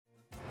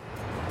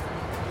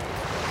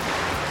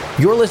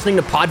You're listening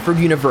to Podford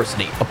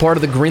University, a part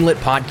of the Greenlit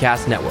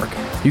Podcast Network.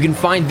 You can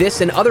find this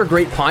and other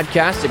great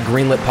podcasts at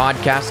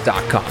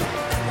greenlitpodcast.com.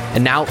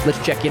 And now,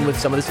 let's check in with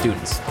some of the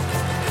students.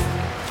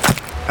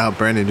 Oh,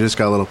 Brandon, you just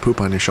got a little poop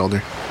on your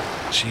shoulder.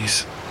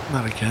 Jeez,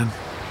 not again.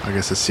 I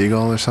guess a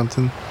seagull or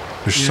something?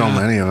 There's so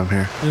many of them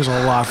here. There's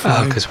a lot for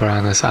Oh, because we're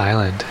on this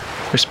island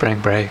for spring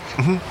break.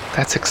 Mm-hmm.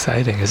 That's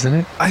exciting, isn't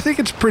it? I think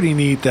it's pretty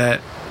neat that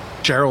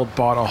Gerald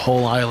bought a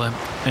whole island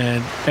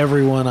and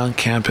everyone on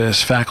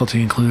campus,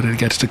 faculty included,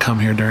 gets to come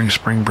here during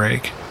spring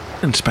break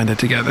and spend it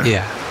together.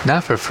 Yeah,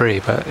 not for free,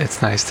 but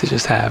it's nice to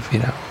just have,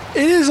 It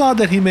is odd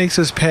that he makes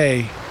us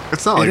pay.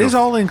 It's not like It is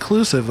all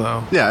inclusive,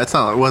 though. Yeah, it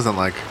wasn't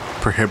like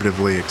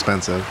prohibitively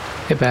expensive.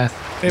 Hey, Beth.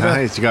 Hey, Beth.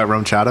 Nice. You got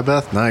rum chata,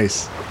 Beth?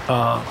 Nice.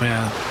 Oh,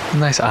 man.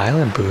 Nice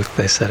island booth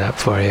they set up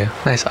for you.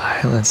 Nice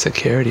island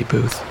security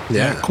booth.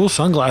 Yeah. Cool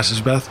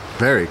sunglasses, Beth.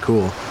 Very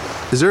cool.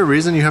 Is there a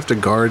reason you have to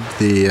guard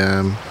the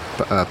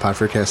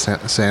Podfordcast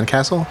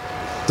sandcastle?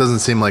 Doesn't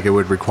seem like it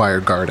would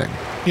require guarding.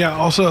 Yeah,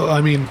 also,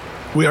 I mean,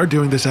 we are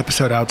doing this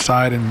episode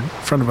outside in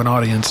front of an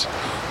audience.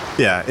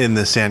 Yeah, in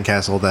the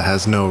sandcastle that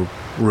has no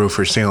roof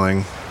or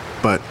ceiling,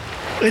 but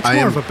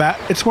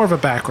It's more of a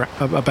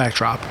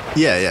backdrop.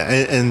 yeah.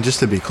 And just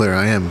to be clear,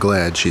 I am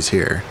glad she's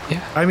here.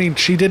 Yeah. I mean,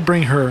 she did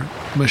bring her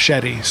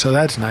machete, so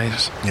that's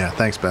nice. Yeah,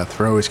 thanks, Beth,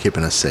 for always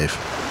keeping us safe.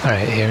 All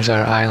right, here's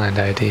our island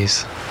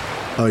IDs.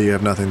 Oh, you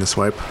have nothing to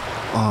swipe?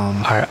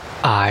 Our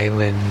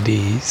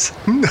islandies.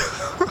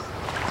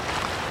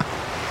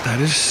 That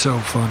is so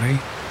funny.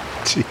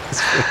 Jeez.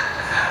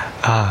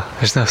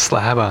 There's no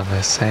slab on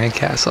this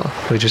sandcastle.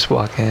 We just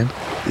walk in.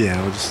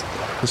 Yeah, we'll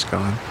just go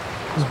in.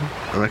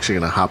 I'm actually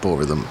gonna hop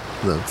over the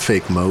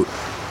fake moat.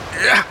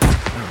 Yeah.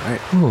 All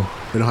right. Ooh,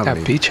 We don't have got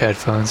any. beach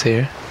headphones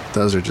here.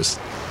 Those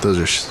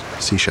are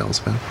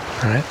seashells, man.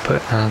 All right,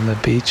 put on the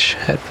beach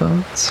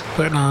headphones.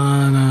 Putting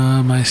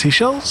on my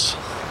seashells.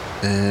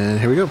 And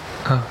here we go.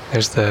 Oh,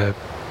 there's the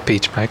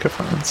beach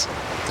microphones.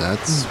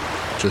 That's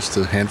just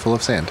a handful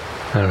of sand.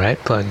 All right,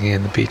 plugging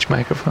in the beach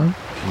microphone.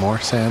 More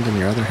sand in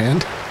your other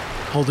hand.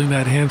 Holding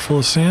that handful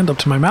of sand up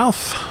to my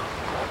mouth.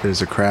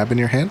 There's a crab in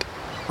your hand.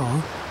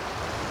 Oh.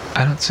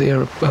 I don't see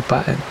a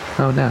button.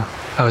 Oh no.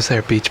 Oh, is there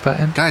a beach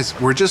button? Guys,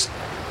 we're just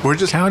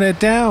Count it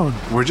down.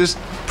 we're just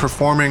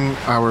performing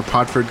our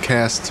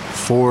Podfordcast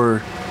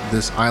for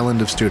this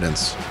island of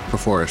students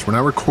before us. We're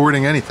not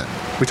recording anything.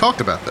 We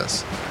talked about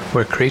this.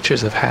 We're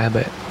creatures of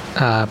habit.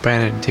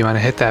 Brandon, do you want to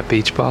hit that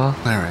beach ball?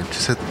 All right,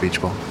 just hit the beach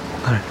ball.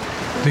 All right.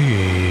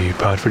 The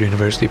Podford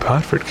University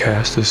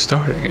Podfordcast is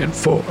starting in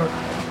 4,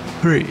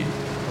 3.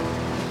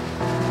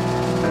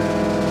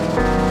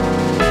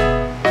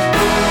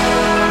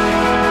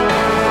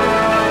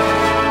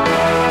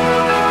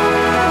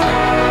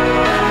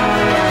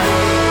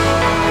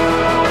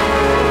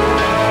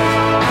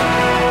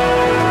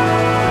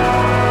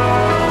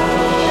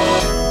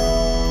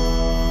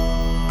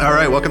 All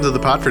right, welcome to the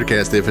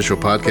Podfordcast, the official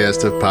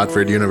podcast of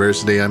Podford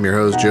University. I'm your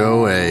host,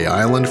 Joe, a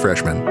island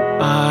freshman.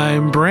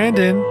 I'm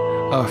Brandon,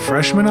 a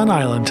freshman on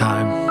island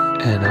time.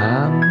 And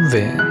I'm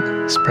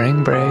Vin,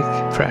 spring break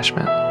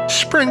freshman.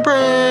 Spring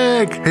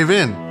break! Hey,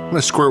 Vin, I'm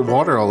gonna squirt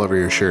water all over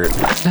your shirt.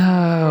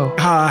 No,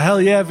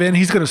 Hell yeah, Vin.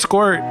 He's going to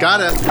squirt.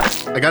 Got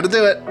it. I gotta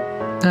do it.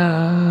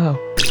 no.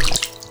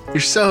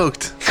 You're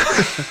soaked.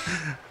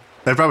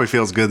 That probably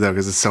feels good, though,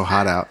 because it's so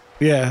hot out.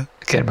 Yeah.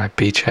 Getting my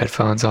beach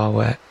headphones all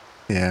wet.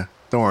 Yeah,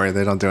 don't worry,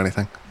 they don't do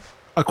anything.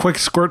 A quick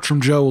squirt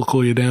from Joe will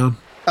cool you down.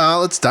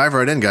 Let's dive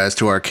right in, guys,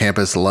 to our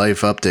campus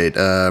life update.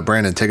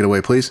 Brandon, take it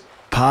away, please.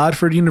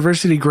 Podford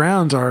University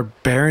grounds are a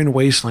barren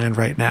wasteland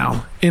right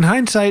now. In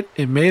hindsight,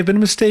 it may have been a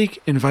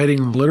mistake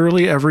inviting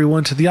literally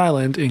everyone to the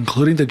island,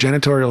 including the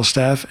janitorial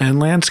staff and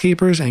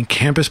landscapers and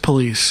campus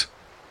police.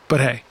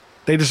 But hey,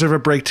 they deserve a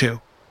break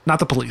too, not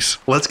the police.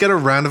 Let's get a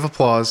round of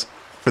applause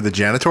for the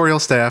janitorial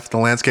staff, the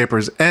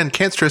landscapers, and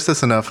can't stress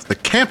this enough, the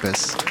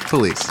campus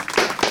police.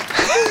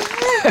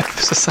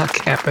 Emphasis on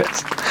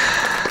campus.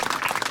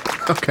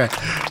 Okay.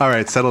 All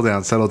right, settle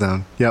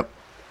down. Yep.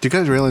 Do you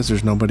guys realize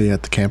there's nobody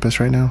at the campus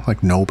right now?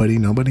 Like nobody?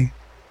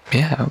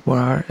 Yeah,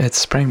 it's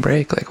spring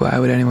break. Like, why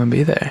would anyone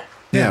be there?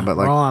 Yeah, but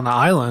we're all on an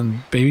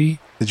island, baby.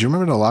 did you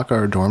remember to lock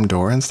our dorm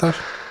door and stuff?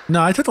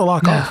 No, I took the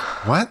lock No. off.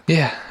 What?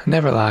 Yeah,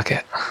 never lock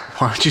it.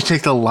 Why would you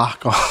take the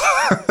lock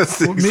off? That's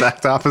the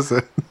exact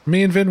opposite.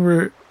 Me and Vin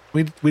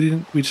we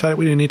decided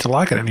we didn't need to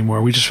lock it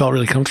anymore. We just felt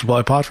really comfortable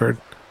at Podford.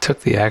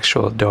 Took the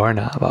actual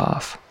doorknob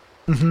off.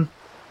 Mm-hmm.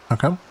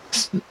 Okay.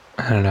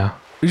 I don't know.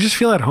 We just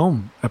feel at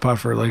home at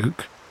Podford. Like, You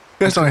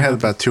guys only had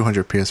about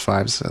 200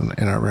 PS5s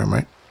in our room,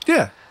 right?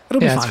 yeah,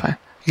 it'll Yeah, be it's fine.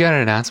 You got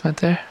an announcement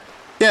there?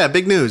 Yeah,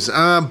 big news.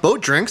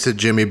 Boat Drinks, a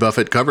Jimmy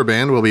Buffett cover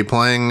band, will be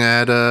playing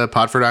at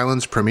Podford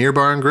Island's premier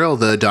bar and grill,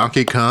 the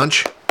Donkey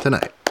Conch,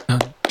 tonight. No,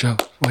 Joe,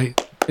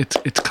 wait. It's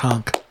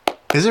conch.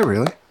 Is it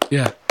really?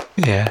 Yeah.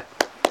 Yeah.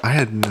 I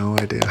had no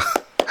idea.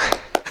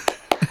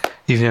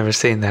 You've never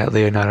seen that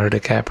Leonardo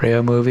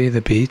DiCaprio movie,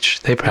 The Beach?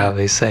 They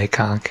probably say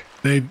conch.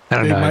 I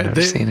don't know. I've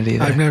never seen it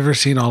either. I've never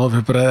seen all of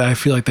it, but I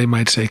feel like they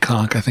might say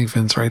conch. I think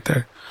Vin's right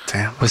there.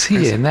 Damn. Was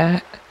he in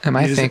that? Am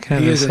I thinking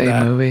of the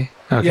same movie?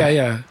 Okay.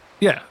 Yeah.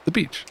 Yeah, the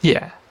beach.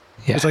 Yeah.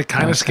 It's like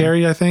kind of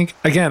scary, I think.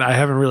 Again, I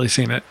haven't really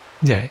seen it.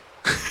 Yeah.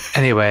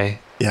 Anyway.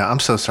 Yeah, I'm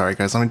so sorry,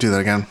 guys. Let me do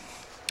that again.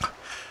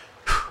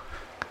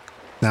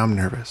 Now I'm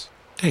nervous.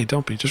 Hey,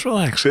 don't be. Just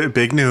relax.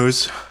 Big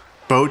news.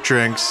 Boat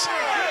drinks.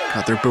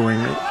 God, they're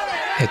booing me.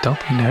 Hey, don't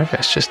be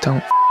nervous. Just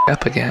don't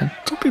up again.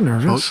 Don't be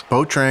nervous.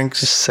 Boat drinks.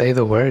 Just say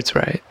the words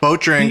right.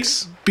 Boat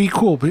drinks. Be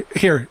cool.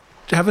 Here,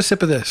 have a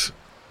sip of this.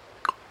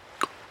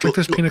 Drink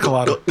this pina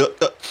colada.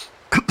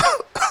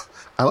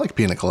 I like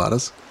pina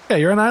coladas. Yeah,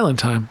 you're on island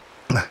time.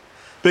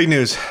 Big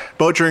news.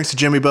 Boat Drinks, the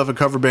Jimmy Buffett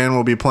cover band,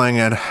 will be playing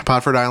at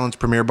Podford Island's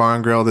premier bar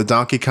and grill, the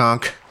Donkey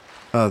Conk.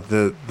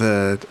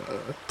 The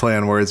play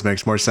on words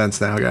makes more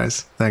sense now,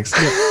 guys. Thanks.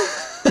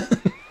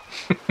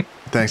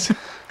 Thanks.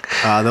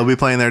 They'll be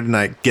playing there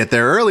tonight. Get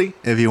there early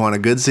if you want a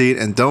good seat,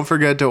 and don't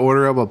forget to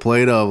order up a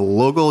plate of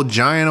local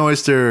giant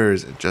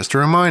oysters. Just a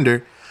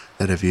reminder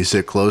that if you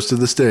sit close to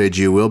the stage,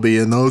 you will be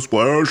in the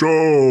splash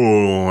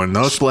zone.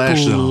 No splash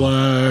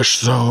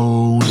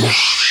zone.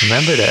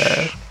 Remember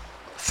to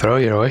throw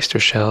your oyster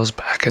shells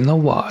back in the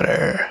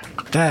water.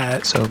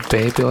 So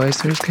baby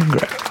oysters can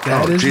grow.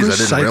 That is geez,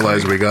 recycling. I didn't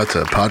realize we got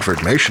to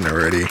Podford Nation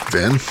already,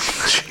 Ben.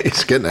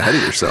 Jeez, getting ahead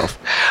of yourself.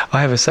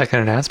 I have a second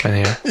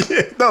announcement here.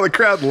 Yeah, no, the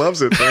crowd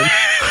loves it, Ben.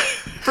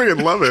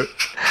 Freaking love it.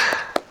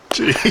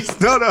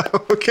 Jeez. No,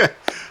 okay.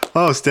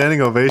 Oh,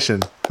 standing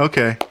ovation.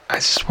 Okay. I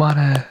just want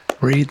to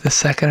read the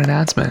second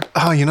announcement.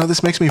 Oh,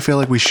 this makes me feel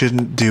like we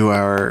shouldn't do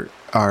our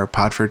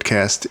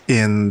Podfordcast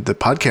in the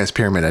podcast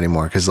pyramid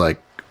anymore, because,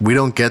 like, we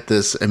don't get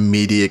this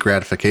immediate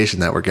gratification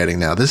that we're getting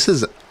now. This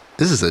is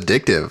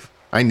addictive.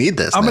 I need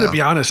this. I'm going to be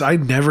honest. I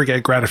never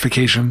get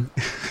gratification.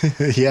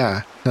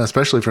 Yeah, no,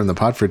 especially from the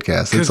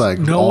Podfordcast. It's like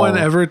no one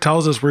ever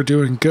tells us we're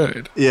doing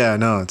good. Yeah,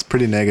 no, it's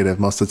pretty negative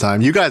most of the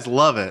time. You guys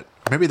love it.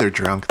 Maybe they're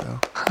drunk though.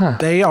 Huh.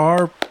 They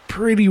are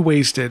pretty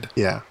wasted.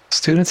 Yeah.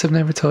 Students have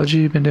never told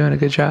you you've been doing a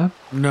good job?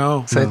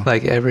 No. It's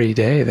like every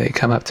day they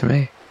come up to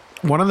me.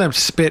 One of them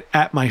spit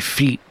at my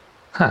feet.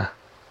 Huh.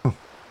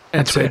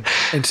 And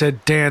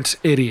said, "Dance,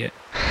 idiot."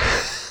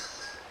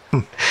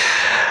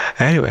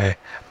 Anyway,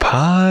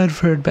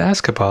 Podford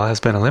basketball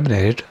has been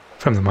eliminated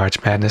from the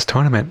March Madness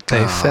tournament.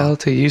 They fell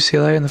to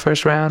UCLA in the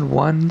first round,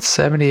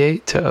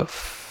 178 to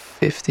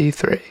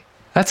 53.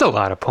 That's a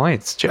lot of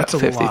points, Joe. That's a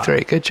 53.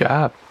 lot. Good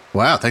job.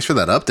 Wow, thanks for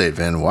that update,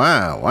 Vin.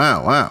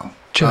 Wow.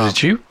 Joe,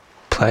 did you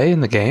play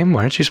in the game?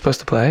 Weren't you supposed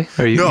to play?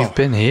 Or you've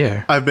been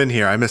here? I've been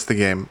here. I missed the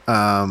game.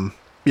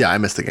 Yeah, I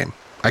missed the game.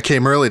 I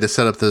came early to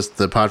set up the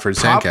Podford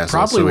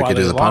Sandcastle so we could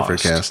do the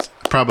Podfordcast.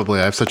 Probably.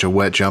 I have such a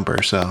wet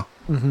jumper, so.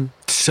 Mm-hmm.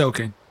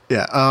 Soaking.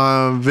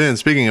 Yeah. Vin,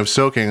 speaking of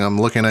soaking, I'm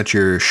looking at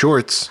your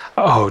shorts.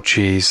 Oh,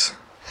 jeez.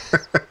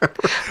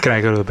 Can I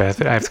go to the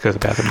bathroom? I have to go to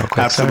the bathroom real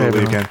quick.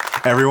 Absolutely, you can.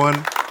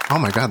 Everyone, oh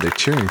my God, they're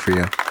cheering for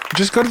you.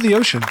 Just go to the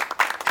ocean.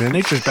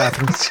 Nature's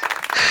bathroom.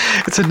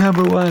 It's a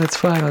number one. It's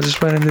fine. I'll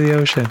just run into the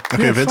ocean.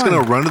 Okay, Yeah, Vin's fine.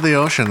 going to run to the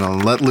ocean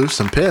and let loose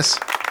some piss.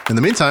 In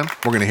the meantime,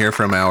 we're going to hear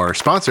from our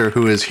sponsor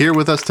who is here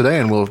with us today,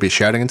 and we'll be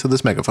shouting into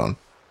this megaphone.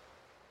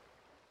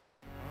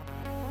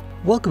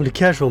 Welcome to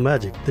Casual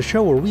Magic, the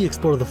show where we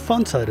explore the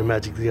fun side of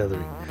Magic the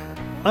Gathering.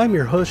 I'm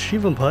your host,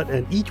 Shivam Putt,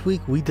 and each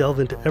week we delve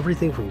into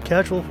everything from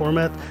casual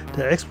format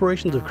to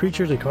explorations of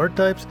creatures and card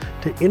types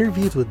to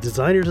interviews with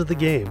designers of the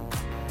game.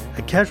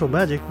 At Casual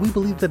Magic, we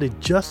believe that it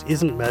just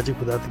isn't Magic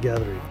without the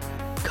Gathering.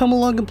 Come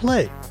along and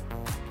play.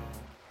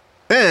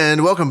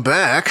 And welcome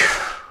back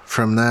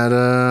from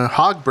that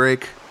hog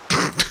break.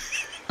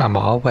 I'm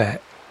all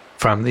wet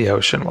from the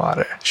ocean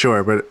water.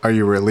 Sure, but are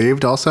you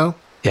relieved also?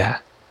 Yeah.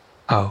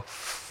 Oh,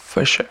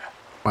 for sure.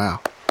 Wow.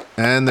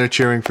 And they're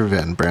cheering for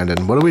Vin.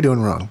 Brandon, what are we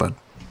doing wrong, bud?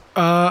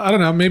 I don't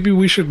know. Maybe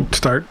we should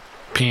start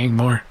peeing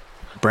more.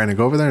 Brandon,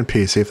 go over there and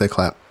pee. See if they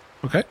clap.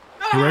 Okay.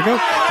 Here I go.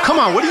 Come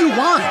on, what do you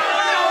want?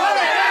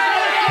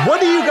 What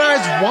do you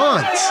guys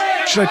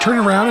want? Should I turn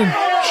around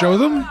and show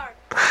them?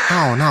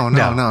 Oh, no.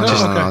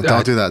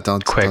 Don't do that.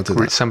 Don't Quick, do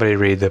that. somebody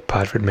read the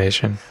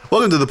Podfordmation.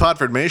 Welcome to the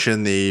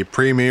Podfordmation, the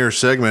premier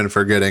segment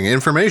for getting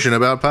information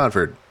about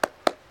Podford.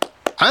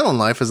 Island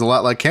life is a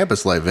lot like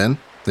campus life, Vin,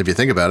 if you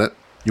think about it.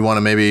 You want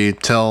to maybe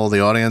tell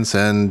the audience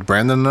and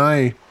Brandon and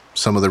I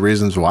some of the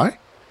reasons why?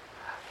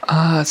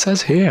 It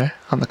says here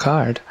on the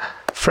card,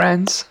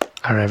 friends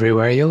are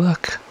everywhere you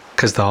look,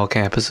 because the whole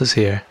campus is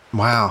here.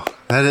 Wow,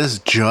 that is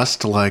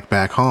just like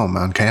back home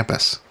on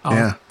campus. Oh,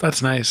 yeah.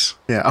 That's nice.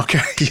 Yeah,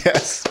 okay,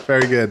 yes,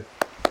 very good.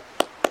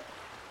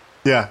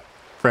 Yeah,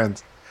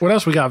 friends. What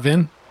else we got,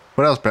 Vin?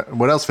 What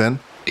else, Vin?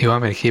 You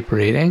want me to keep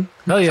reading?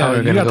 Oh, yeah, We're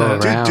you going to got go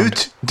that.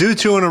 around. Do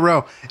two in a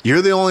row.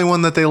 You're the only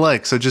one that they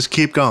like, so just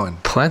keep going.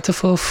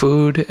 Plentiful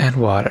food and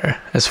water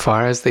as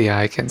far as the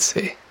eye can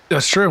see.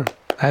 That's true.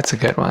 That's a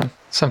good one.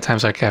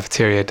 Sometimes our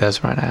cafeteria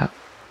does run out.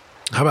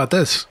 How about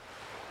this?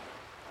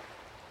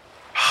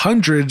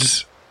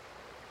 Hundreds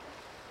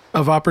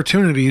of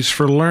opportunities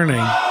for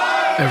learning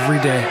every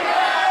day.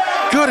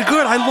 Good.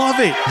 I love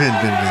it.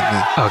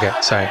 Vin.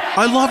 Okay, sorry.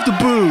 I love the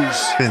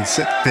booze. Vin,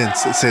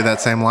 say that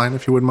same line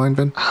if you wouldn't mind,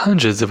 Vin.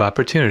 Hundreds of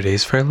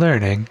opportunities for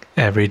learning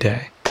every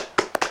day.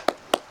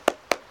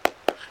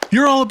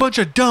 You're all a bunch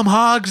of dumb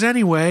hogs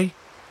anyway.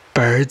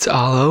 birds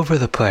all over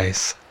the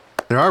place.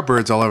 There are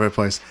birds all over the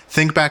place.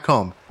 Think back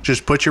home.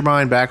 Just put your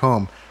mind back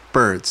home.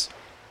 Birds.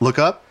 Look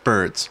up,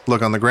 birds.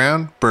 Look on the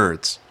ground,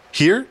 birds.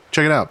 Here,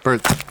 check it out,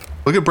 birds.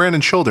 Look at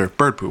Brandon's shoulder,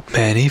 bird poop.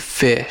 Many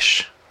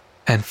fish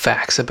and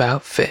facts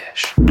about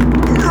fish.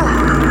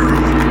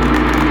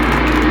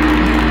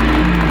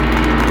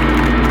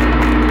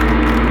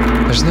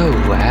 There's no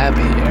lab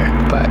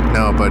here, but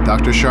No, but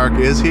Dr. Shark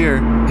is here.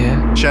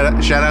 yeah. Shout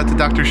out to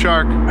Dr.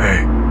 Shark.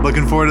 Hey.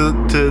 Looking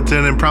forward to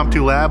an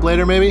impromptu lab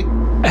later, maybe?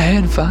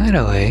 And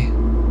finally,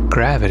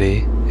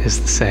 gravity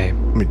is the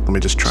same. Let me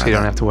just try So you that.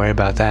 don't have to worry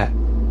about that.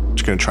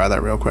 Just gonna try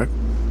that real quick.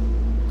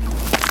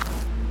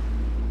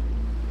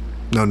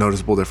 No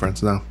noticeable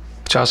difference, no.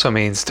 Which also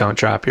means don't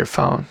drop your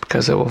phone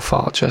because it will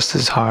fall just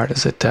as hard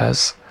as it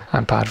does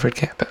on Podford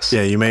campus.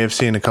 Yeah, you may have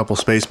seen a couple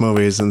space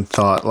movies and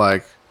thought,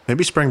 like,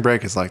 maybe Spring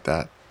Break is like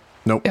that.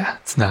 Nope. Yeah,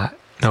 it's not.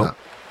 Nope. not.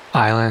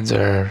 Islands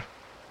are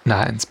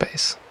not in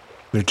space.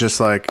 They're just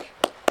like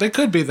They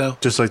could be, though.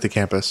 the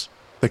campus.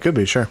 They could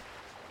be, sure.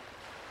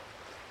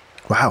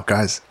 Wow,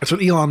 guys. That's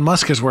what Elon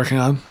Musk is working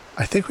on.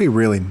 I think we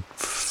really...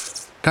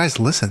 Guys,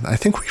 listen. I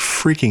think we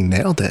freaking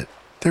nailed it.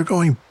 They're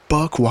going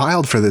buck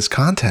wild for this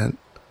content.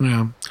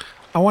 Yeah.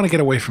 I want to get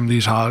away from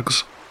these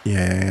hogs.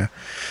 Yeah.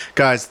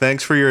 Guys,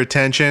 thanks for your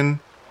attention.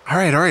 All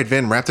right,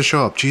 Vin, wrap the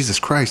show up. Jesus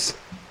Christ.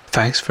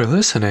 Thanks for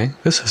listening.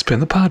 This has been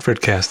the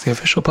Podfordcast, the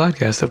official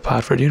podcast of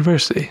Podford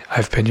University.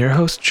 I've been your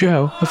host,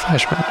 Joe, a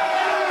freshman.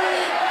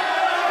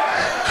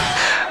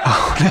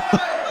 Oh, no.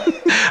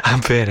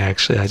 I'm Vin,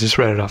 actually. I just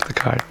read it off the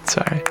card.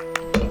 Sorry.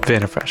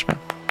 Vin, a freshman.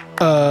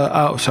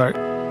 Sorry.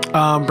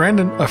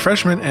 Brandon, a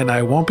freshman, and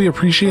I won't be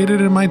appreciated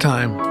in my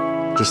time.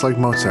 Just like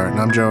Mozart. And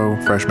I'm Joe,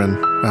 freshman.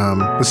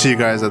 We'll see you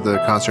guys at the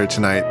concert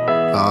tonight.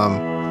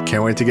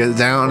 Can't wait to get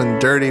down and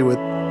dirty with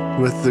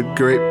the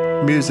great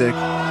music.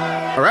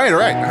 All right.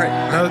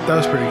 That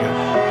was pretty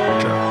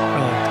good. Joe,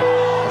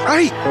 I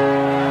liked it. All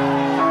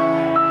right.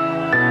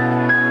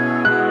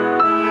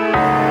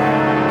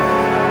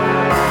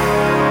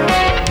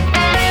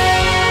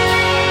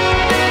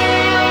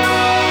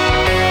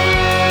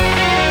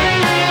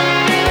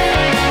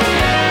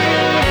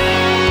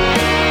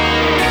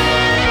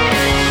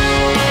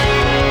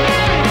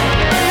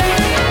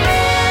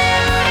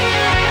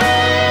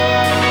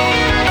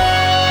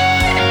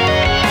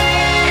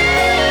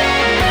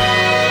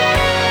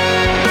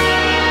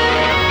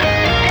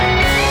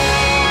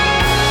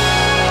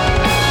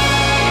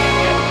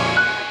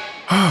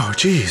 Oh,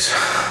 jeez.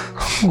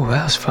 Ooh,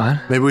 that was fun.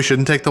 Maybe we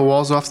shouldn't take the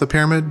walls off the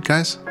pyramid,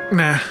 guys?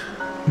 Nah.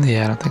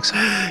 Yeah, I don't think so.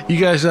 You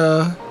guys,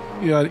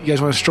 you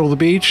guys want to stroll the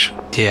beach?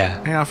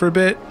 Yeah. Hang out for a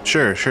bit?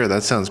 Sure.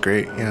 That sounds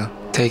great. Yeah.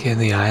 Take in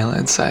the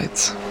island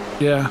sights.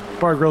 Yeah.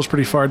 Bar Grill's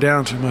pretty far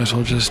down, so we might as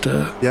well just,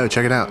 Yeah,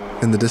 check it out.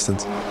 In the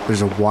distance,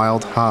 there's a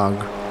wild hog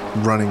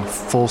running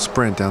full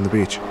sprint down the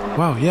beach.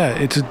 Wow, yeah,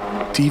 it's a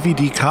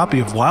DVD copy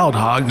of Wild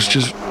Hogs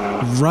just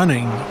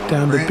running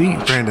down the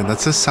beach. Brandon,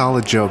 that's a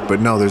solid joke, but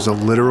no, there's a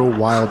literal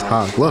wild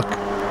hog. Look.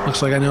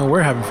 Looks like I know what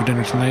we're having for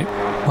dinner tonight.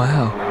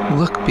 Wow.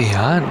 Look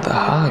beyond the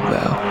hog,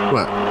 though.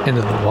 What?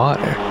 Into the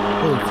water.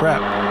 Holy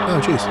crap. Oh,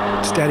 jeez.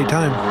 It's daddy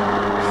time.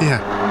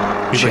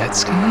 Yeah. He's Jet like,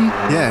 ski?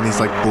 yeah, and he's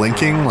like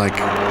blinking like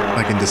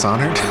in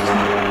Dishonored.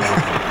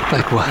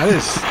 Like what?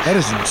 That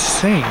is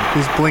insane.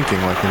 He's blinking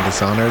like in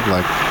Dishonored,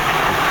 like,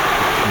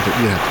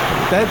 yeah.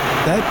 That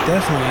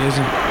definitely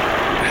isn't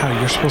how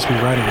you're supposed to be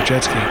riding a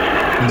jet ski.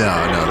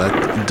 No,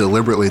 that's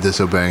deliberately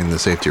disobeying the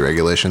safety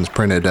regulations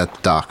printed at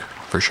the dock,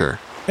 for sure.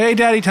 Hey,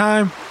 daddy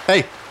time.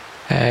 Hey,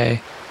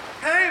 Hey.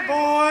 Hey,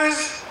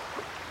 boys.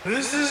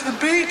 This is the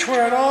beach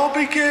where it all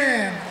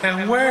began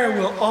and where it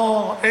will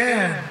all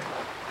end.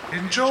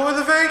 Enjoy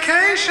the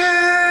vacation.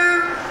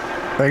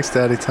 thanks,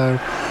 Daddy Time.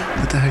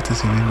 What the heck does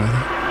he mean by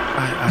that?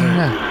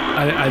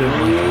 I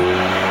don't like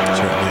it.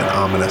 Certainly an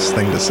ominous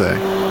thing to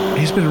say.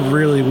 He's been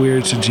really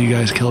weird since you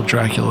guys killed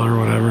Dracula or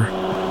whatever.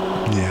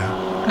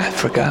 Yeah. I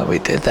forgot we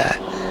did that.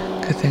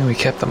 Good thing we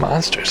kept the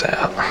monsters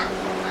out.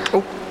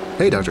 Oh,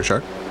 hey, Dr.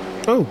 Shark.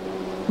 Oh,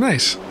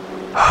 nice.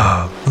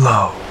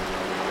 Hello,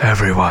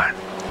 everyone.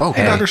 Oh,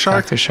 Hey, Dr.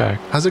 Shark. Dr. Shark.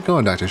 how's it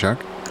going, Dr. Shark?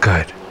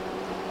 Good.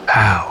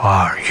 How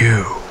are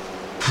you?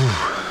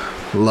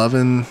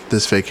 Loving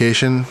this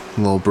vacation.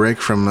 A little break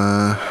from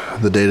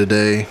the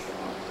day-to-day,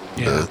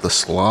 Yeah. the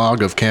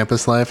slog of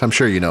campus life. I'm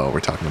sure you know what we're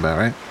talking about,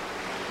 right?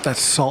 That's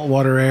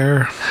saltwater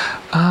air.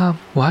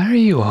 Why are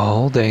you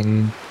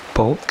holding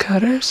bolt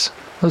cutters?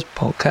 Those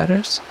bolt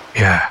cutters?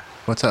 Yeah,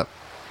 What's up?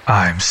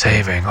 I'm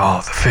saving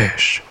all the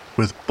fish.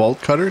 With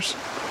bolt cutters?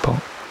 Bolt.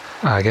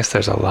 I guess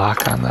there's a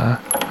lock on the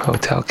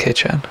hotel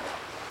kitchen.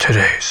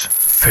 Today's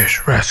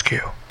fish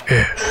rescue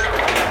is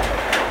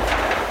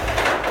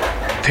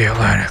the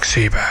Atlantic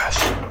sea bass.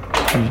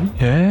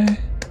 Yeah?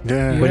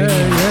 Yeah. What do you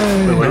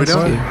mean? Wait, what are we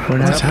doing?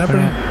 What's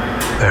happening?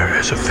 There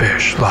is a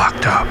fish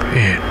locked up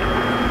in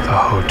the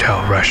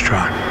hotel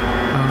restaurant.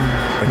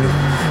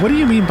 What do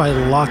you mean by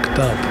locked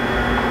up?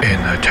 In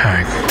the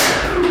tank.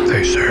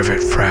 They serve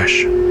it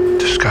fresh.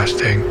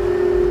 Disgusting.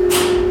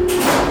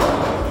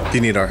 Do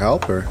you need our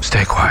help, or?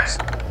 Stay quiet.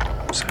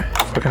 Sorry.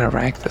 if we're gonna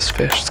rank this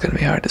fish, it's gonna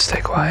be hard to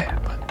stay quiet.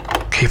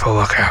 But keep a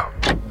lookout.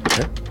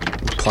 Okay.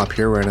 Plop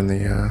here right in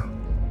the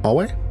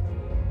hallway.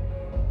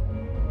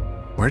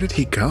 Where did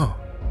he go?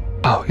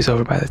 Oh, he's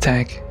over by the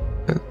tank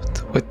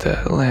with the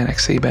Atlantic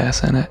sea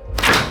bass in it.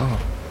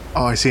 Oh,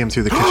 I see him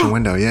through the kitchen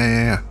window.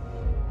 Yeah.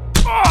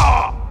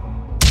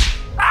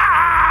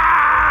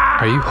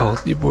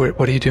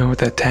 What are you doing with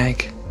that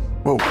tank?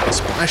 Whoa,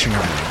 splashing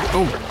everything.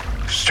 Oh,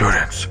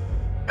 Students,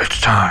 it's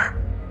time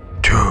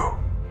to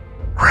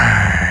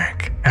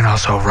rank and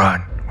also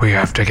run. We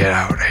have to get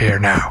out here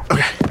now.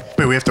 okay.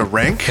 Wait, we have to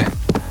rank?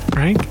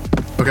 Rank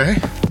Okay.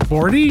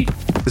 40?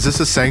 Is this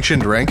a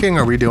sanctioned ranking?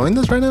 Are we doing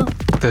this right now?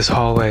 This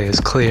hallway is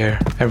clear.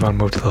 Everyone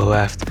move to the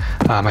left.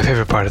 My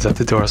favorite part is that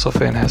the dorsal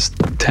fin has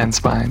 10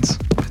 spines.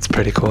 It's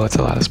pretty cool. It's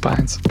a lot of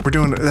spines.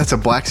 That's a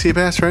black sea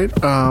bass, right?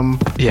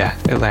 Yeah,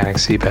 Atlantic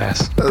sea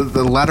bass.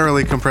 The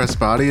laterally compressed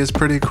body is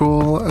pretty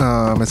cool.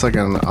 It's like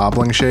an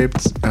oblong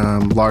shaped.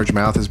 Large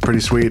mouth is pretty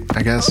sweet,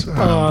 I guess.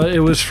 It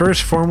was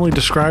first formally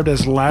described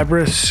as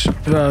Labris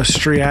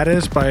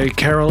striatus by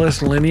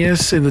Carolus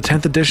Linnaeus in the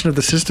 10th edition of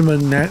the Systema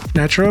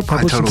Natura,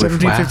 published in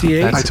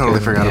 1758. Wow, I totally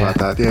forgot about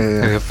that.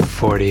 Yeah.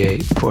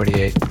 48.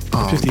 58.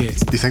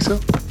 You think so?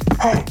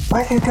 Hey,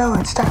 where are you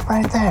going? Stop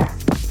right there.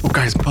 Oh,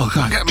 guys. Oh,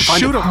 God.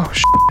 Shoot him. Oh,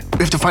 We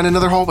have to find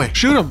another hallway.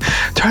 Shoot him.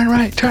 Turn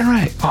right.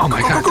 Oh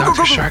my God, go, Dr.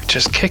 go. Shark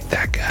just kicked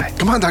that guy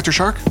Come on, Dr.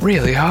 Shark.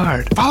 really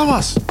hard. Follow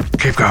us.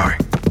 Keep going.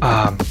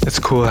 It's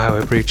cool how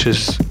it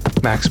reaches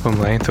maximum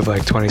length of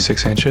like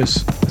 26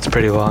 inches. It's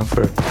pretty long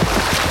for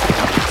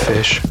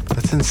fish.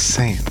 That's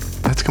insane.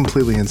 That's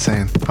completely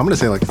insane. I'm going to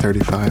say like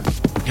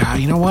 35. Yeah,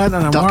 you know what?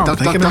 And Duck, I'm duck,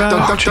 thinking duck,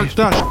 about duck, it.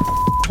 duck,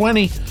 Duck.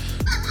 20.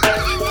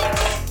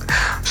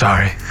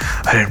 Sorry,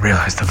 I didn't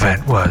realize the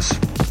vent was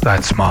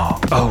that small.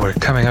 Oh, we're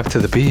coming up to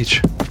the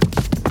beach.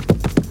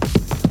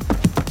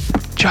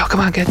 Joe, come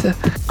on, get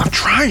I'm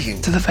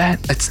trying. to the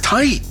vent. It's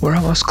tight. We're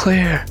almost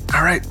clear.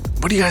 All right.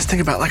 What do you guys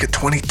think about like a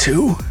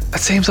 22? That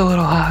seems a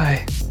little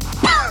high.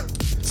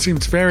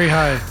 Seems very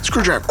high.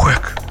 Screwdriver.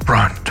 Quick,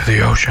 run to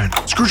the ocean.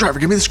 Screwdriver.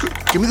 Give me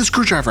the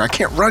screwdriver. I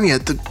can't run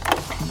yet. The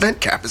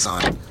vent cap is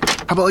on. How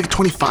about like a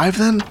 25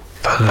 then?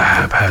 The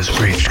lab has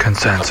reached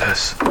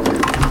consensus.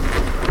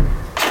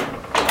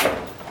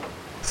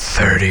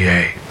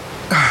 38.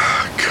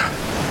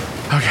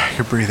 Okay, I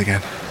can breathe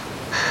again.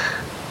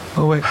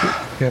 Oh, wait.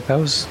 Yeah, that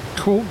was...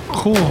 Cool.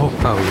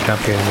 Oh, you're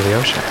dumping it into the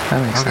ocean.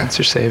 That makes sense.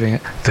 You're saving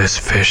it. This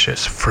fish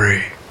is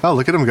free. Oh,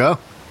 look at him go.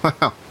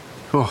 Wow.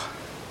 Cool.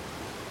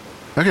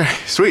 Okay,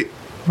 sweet.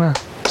 Well,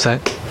 is that...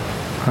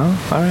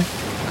 Oh, all right.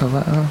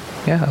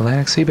 Yeah,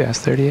 Atlantic sea bass,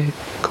 38.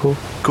 Cool.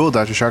 Cool,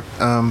 Dr. Shark.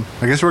 I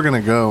guess we're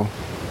gonna go.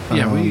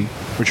 Yeah,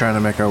 we're trying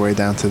to make our way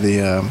down to the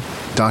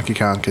Donkey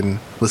Konk and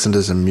listen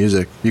to some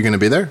music. You gonna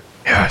be there?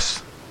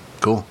 Yes.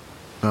 Cool.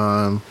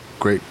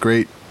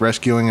 Great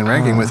rescuing and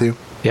ranking with you.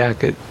 Yeah,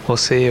 good. We'll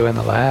see you in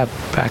the lab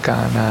back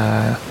on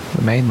the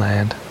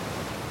mainland.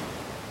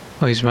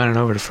 Oh, he's running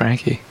over to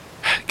Frankie.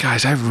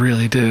 Guys, I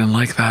really didn't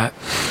like that.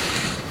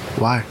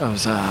 Why?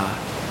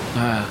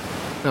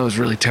 That was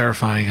really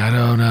terrifying. I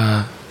don't,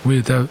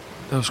 that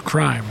was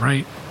crime,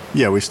 right?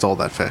 Yeah, we stole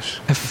that fish.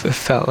 It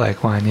felt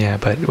like one, yeah,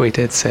 but we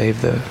did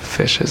save the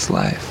fish's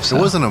life. So.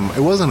 It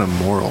wasn't a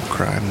moral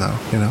crime though,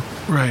 you know?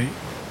 Right.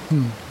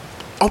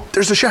 Oh,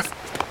 there's the chef.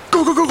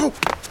 Go.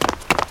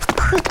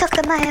 Who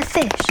took my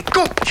fish?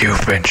 Go.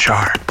 You've been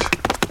sharked.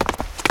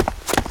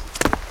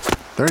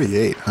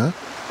 38, huh?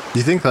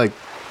 You think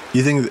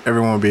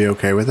everyone would be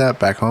okay with that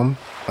back home?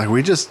 Like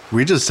we just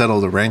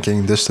settled a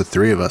ranking, just the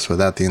three of us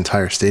without the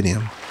entire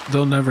stadium.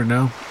 They'll never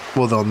know.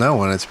 Well, they'll know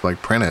when it's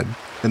like printed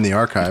in the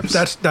archives.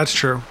 That's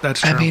true.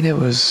 That's true. I mean, it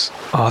was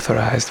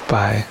authorized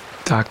by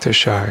Dr.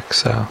 Shark,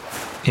 so,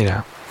 you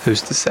know,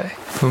 who's to say?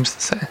 Whom's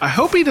to say? I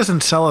hope he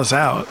doesn't sell us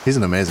out. He's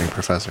an amazing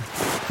professor.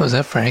 Was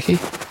that Frankie?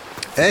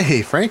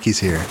 Hey, Frankie's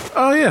here.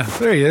 Oh yeah,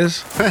 there he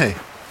is. Hey,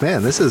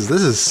 man, this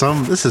is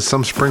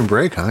some spring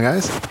break, huh,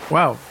 guys?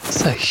 Wow.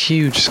 It's a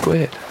huge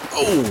squid.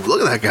 Oh, look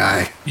at that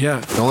guy.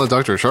 Yeah. Don't let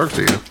Dr. Shark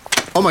see you.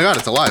 Oh my God,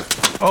 it's alive.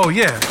 Oh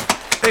yeah.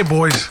 Hey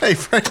boys. Hey,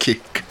 Frankie,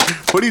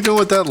 what are you doing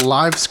with that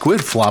live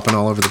squid flopping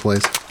all over the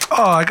place?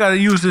 Oh, I gotta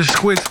use this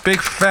squid's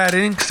big fat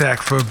ink sac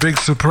for a big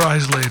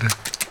surprise later.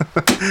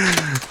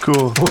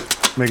 Cool.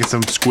 Making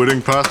some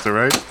squidding pasta,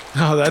 right?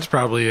 Oh, that's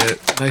probably it.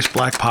 Nice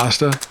black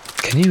pasta.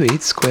 Can you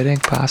eat squid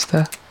ink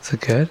pasta? Is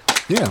it good?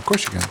 Yeah, of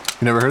course you can.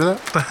 You never heard of that?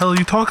 What the hell are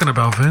you talking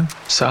about, Vin?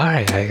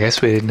 Sorry, I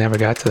guess we never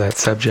got to that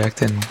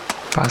subject in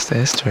pasta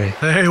history.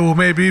 Hey, well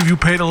maybe if you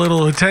paid a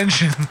little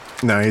attention.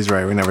 No, he's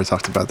right. We never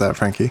talked about that,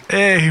 Frankie.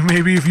 Hey,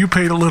 maybe if you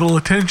paid a little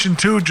attention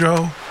too,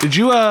 Joe. Did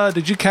you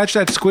catch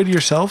that squid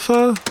yourself,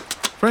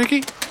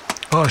 Frankie?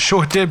 Oh,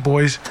 sure did,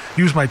 boys.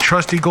 Used my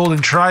trusty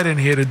golden trident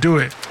here to do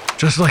it.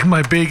 Just like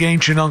my big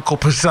ancient uncle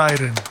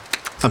Poseidon.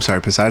 I'm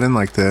sorry, Poseidon,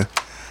 like the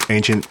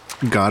ancient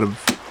god of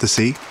the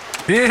sea?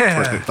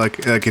 Yeah.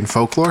 Like in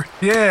folklore?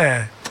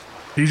 Yeah.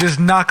 You just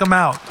knock him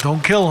out.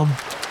 Don't kill him.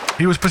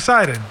 He was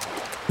Poseidon.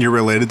 You're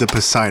related to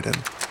Poseidon.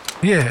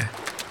 Yeah.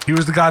 He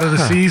was the god of the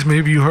seas.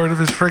 Maybe you heard of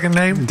his friggin'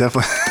 name?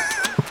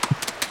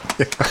 Definitely.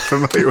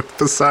 Familiar with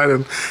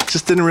Poseidon.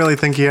 Just didn't really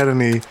think he had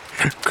any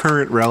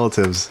current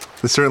relatives.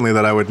 Certainly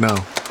that I would know.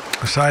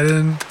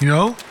 Poseidon, you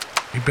know,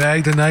 he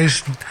bagged a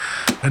nice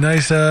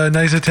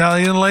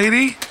Italian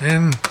lady,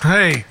 and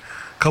hey,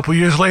 a couple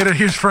years later,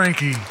 here's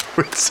Frankie.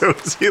 Wait, so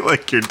is he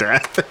like your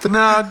dad?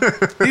 Nah,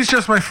 he's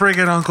just my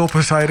friggin' Uncle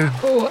Poseidon.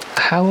 Oh,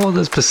 how old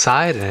is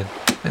Poseidon?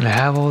 And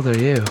how old are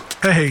you?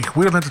 Hey,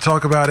 we don't have to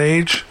talk about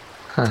age.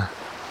 Huh.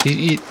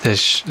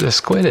 The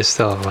squid is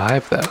still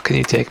alive, though. Can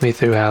you take me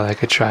through how,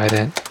 like, a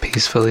trident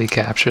peacefully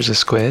captures a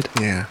squid?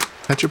 Yeah.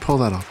 How'd you pull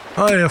that off?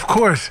 Oh, yeah, of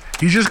course.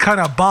 You just kind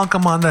of bonk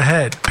him on the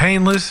head.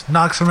 Painless,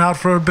 knocks him out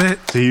for a bit.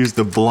 So you use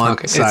the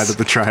blunt side of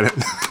the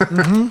trident.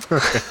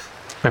 Okay.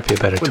 Might be a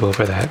better tool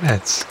for that.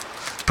 That's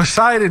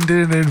Poseidon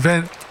didn't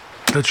invent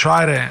the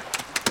trident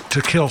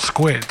to kill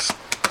squids.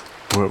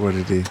 What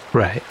did he?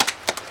 right.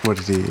 What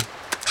did he?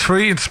 It's for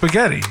eating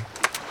spaghetti.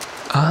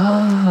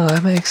 Oh,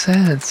 that makes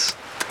sense.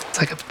 It's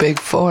like a big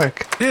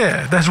fork.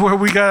 Yeah, that's where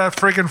we got our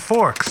friggin'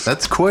 forks.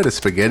 That's quite a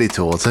spaghetti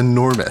tool. It's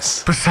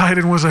enormous.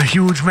 Poseidon was a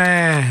huge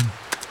man.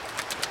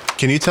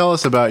 Can you tell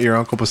us about your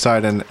Uncle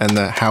Poseidon and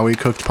how he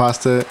cooked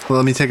pasta? Well,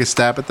 let me take a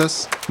stab at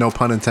this. No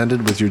pun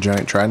intended with your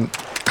giant trident.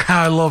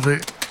 I love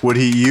it. Would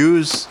he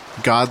use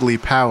godly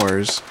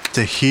powers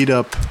to heat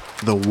up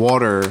the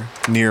water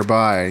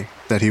nearby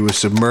that he was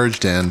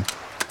submerged in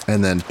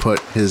and then put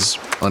his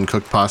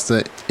uncooked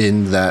pasta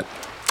in that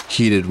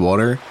heated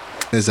water?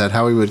 Is that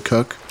how he would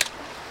cook?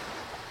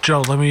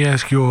 Joe, let me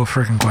ask you a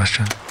friggin'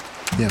 question.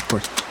 Yeah, of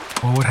course.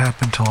 What would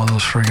happen to all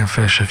those friggin'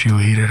 fish if you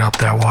heated up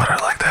that water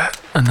like that?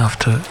 Enough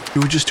to... You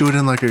would just do it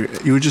in like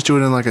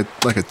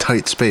a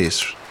tight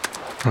space.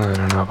 I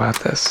don't know about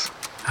this.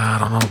 I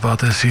don't know about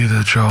this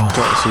either, Joe.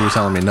 So you're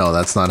telling me no,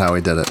 that's not how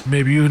he did it.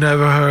 Maybe you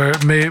never heard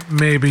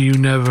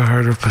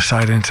of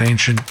Poseidon's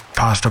ancient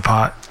pasta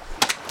pot.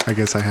 I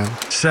guess I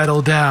have.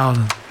 Settle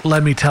down.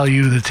 Let me tell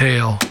you the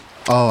tale.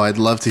 Oh, I'd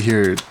love to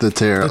hear the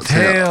tale. The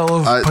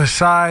tale of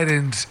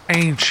Poseidon's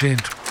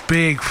ancient,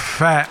 big,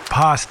 fat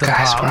pasta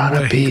Guys, pot. we're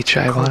on a beach.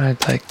 I want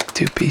to, like,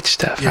 do beach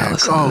stuff. Yeah.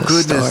 Oh,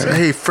 goodness. Story.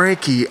 Hey,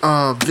 Frankie.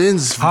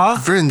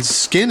 Vin's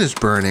skin is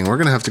burning. We're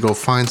gonna have to go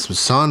find some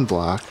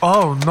sunblock.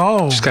 Oh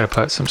no. Just gotta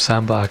put some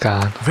sunblock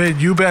on. Vin,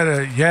 you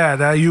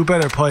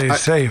better play it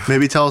safe.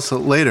 Maybe tell us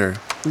later.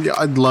 Yeah,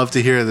 I'd love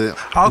to hear that.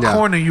 I'll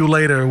corner you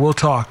later. We'll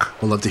talk.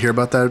 We'd love to hear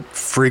about that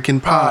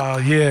freaking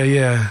pot.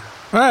 Yeah.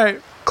 All right.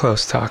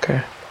 Close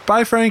talker.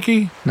 Bye,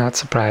 Frankie. Not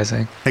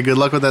surprising. Hey, good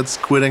luck with that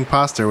squidding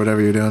pasta or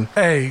whatever you're doing.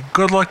 Hey,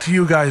 good luck to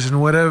you guys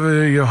and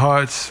whatever your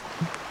hearts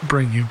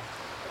bring you.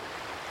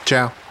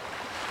 Ciao.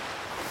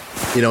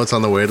 You know what's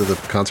on the way to the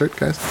concert,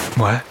 guys?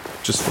 What?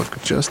 Just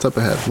look just up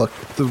ahead. Look.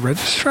 The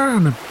registrar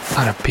on the...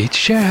 On a beach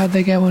chair? How'd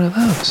they get one of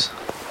those?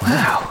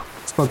 Wow.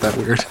 It's not that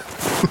weird.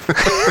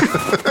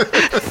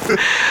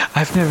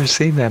 I've never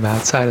seen them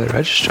outside of the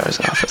registrar's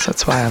office.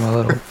 That's why I'm a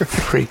little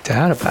freaked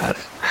out about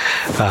it.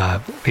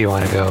 You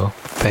want to go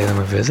pay them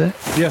a visit?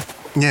 Yeah.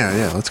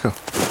 Yeah, let's go.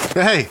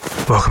 Hey.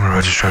 Welcome to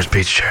Registrar's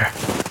Beach Chair.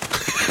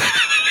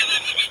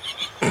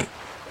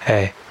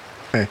 Hey.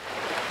 Hey.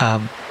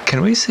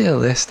 Can we see a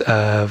list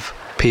of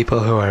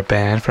people who are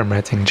banned from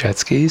renting jet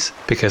skis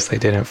because they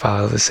didn't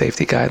follow the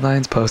safety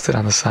guidelines posted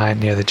on the sign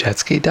near the jet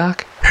ski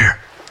dock? Here.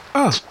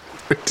 Oh.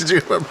 Did you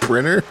have a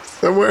printer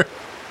somewhere?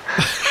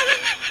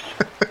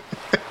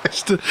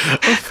 Just a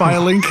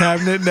filing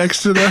cabinet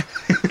next to them.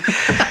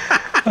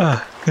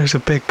 There's a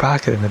big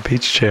pocket in the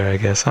beach chair, I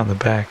guess, on the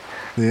back.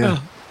 Yeah.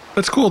 Oh,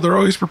 that's cool. They're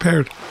always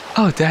prepared.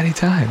 Oh, Daddy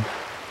Time.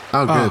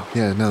 Oh, good.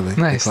 Yeah, no, they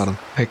Nice. caught him.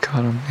 They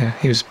caught him. Yeah,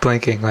 he was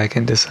blinking like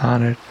in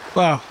Dishonored.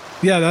 Wow.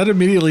 Yeah, that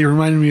immediately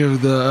reminded me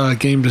of the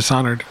game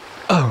Dishonored.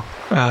 Oh,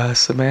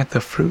 Samantha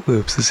Fruit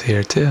Loops is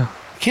here too.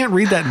 Can't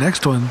read that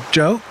next one,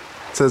 Joe.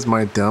 It says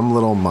my dumb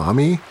little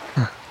mommy.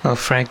 Well,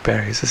 Frank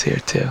Berries is here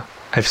too.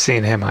 I've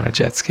seen him on a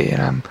jet ski,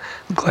 and I'm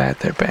glad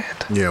they're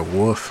banned. Yeah,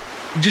 woof.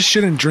 You just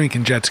shouldn't drink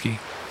and jet ski.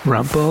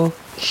 Rumple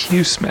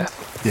Hugh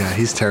Smith. Yeah,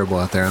 he's terrible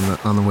out there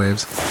on the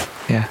waves.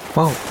 Yeah.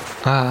 Whoa.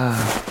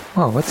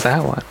 What's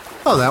that one?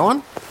 Oh, that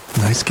one?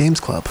 Nice Games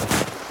Club.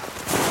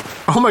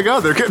 Oh my God,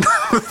 they're getting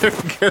on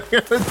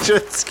a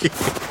jet ski.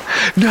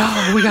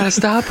 No, we gotta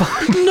stop them.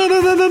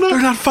 No.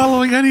 They're not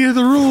following any of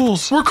the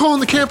rules. We're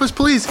calling the campus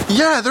police.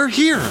 Yeah, they're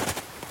here.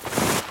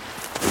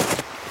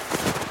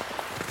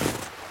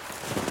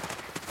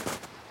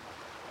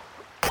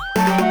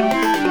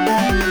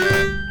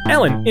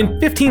 Ellen, in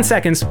 15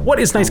 seconds, what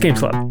is Nice Games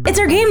Club? It's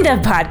our game dev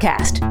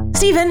podcast.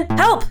 Steven,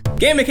 help!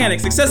 Game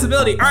mechanics,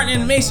 accessibility, art and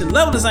animation,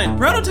 level design,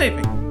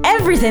 prototyping.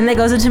 Everything that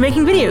goes into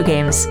making video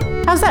games.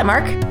 How's that,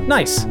 Mark?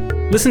 Nice.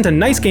 Listen to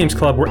Nice Games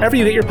Club wherever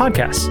you get your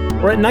podcasts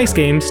or at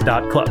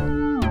nicegames.club.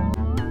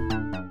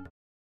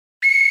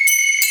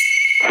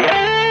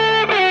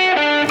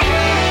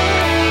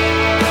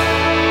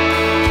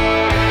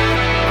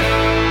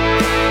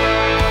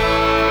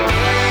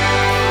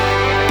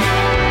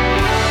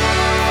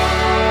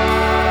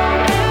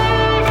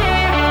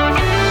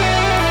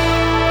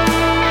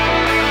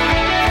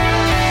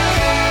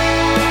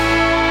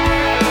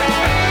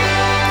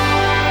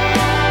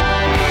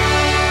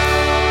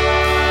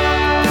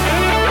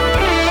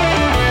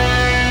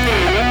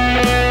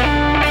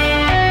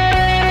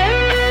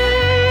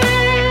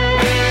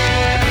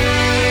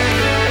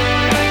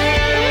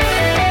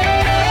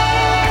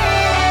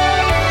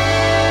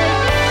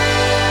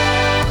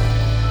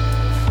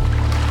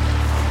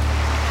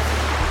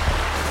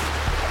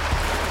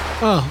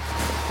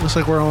 Oh, looks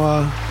like we're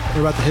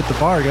about to hit the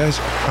bar, guys.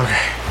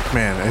 Okay.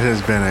 Man, it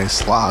has been a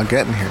slog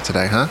getting here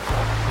today, huh?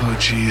 Oh,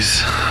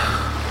 jeez.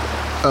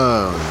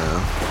 Oh,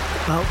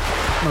 Well,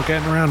 no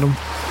getting around him. no.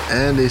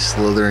 And he's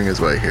slithering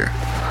his way here.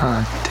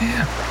 Oh,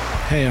 damn.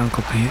 Hey,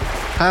 Uncle Pete.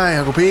 Hi,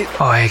 Uncle Pete.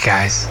 Oh, hey,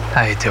 guys.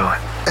 How you doing?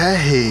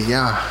 Hey,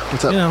 yeah.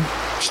 What's up? You know,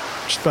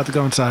 just about to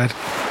go inside.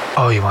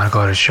 Oh, you want to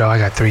go to the show? I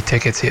got 3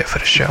 tickets here for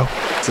the show.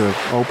 It's an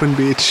open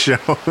beach show.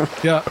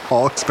 Yeah.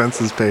 All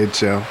expenses paid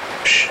show.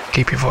 Shh,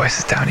 keep your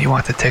voices down. You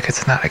want the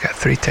tickets or not? I got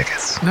 3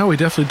 tickets. No, we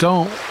definitely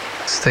don't.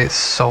 It's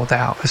sold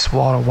out. It's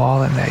wall to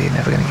wall in there. You're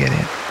never going to get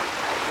in.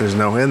 There's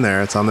no in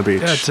there. It's on the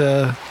beach.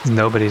 Yeah,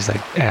 Nobody's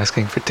like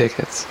asking for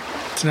tickets.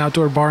 it's an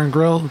outdoor bar and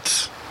grill.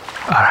 It's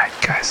All right,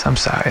 guys. I'm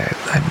sorry.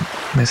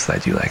 I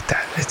misled you like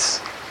that. It's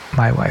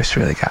my wife's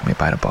really got me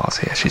by the balls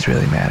here. She's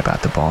really mad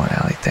about the bowling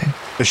alley thing.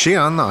 Is she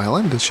on the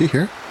island? Is she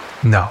here?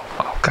 No.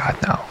 Oh, God,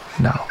 no.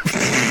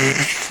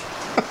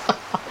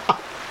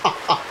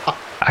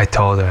 I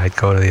told her I'd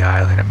go to the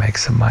island and make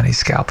some money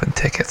scalping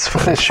tickets for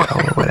the show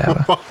or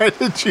whatever. Why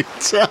did you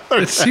tell her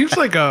It seems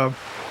like a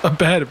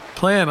bad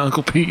plan,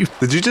 Uncle Pete.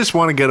 Did you just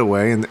want to get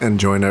away and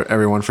join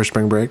everyone for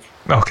spring break?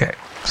 Okay,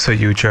 so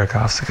you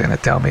jerk-offs are going to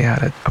tell me how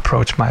to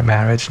approach my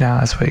marriage now?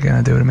 That's what you're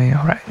going to do to me?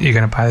 All right, you're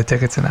going to buy the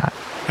tickets or not?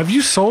 Have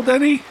you sold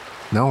any?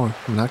 No,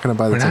 I'm not going to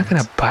buy the We're tickets. not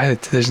going to buy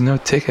the there's no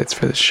tickets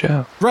for the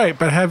show. Right,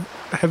 but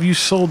have you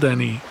sold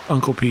any,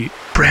 Uncle Pete?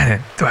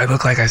 Brandon, do I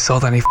look like I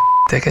sold any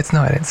tickets?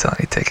 No, I didn't sell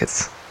any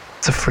tickets.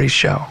 It's a free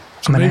show.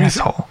 I'm an maybe-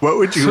 asshole. What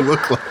would you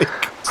look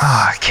like?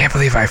 I can't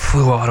believe I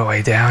flew all the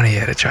way down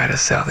here to try to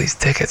sell these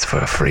tickets for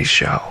a free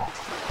show.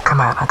 Come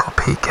on, Uncle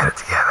Pete, get it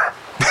together.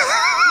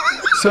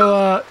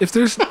 So, if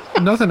there's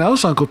nothing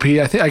else, Uncle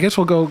Pete, I guess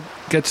we'll go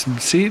get some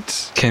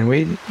seats. Can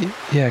we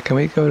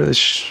go to the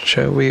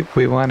show?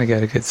 We want to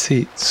get a good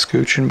seat.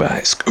 Scooching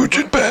past.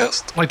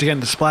 I'd like to get in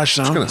the splash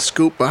zone. I'm going to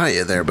scoop by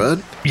you there,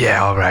 bud.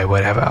 Yeah, all right,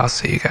 whatever. I'll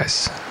see you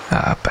guys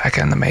back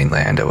on the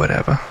mainland or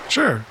whatever.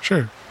 Sure.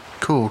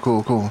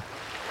 Cool.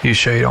 You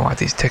sure you don't want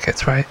these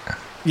tickets, right?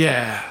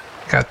 Yeah.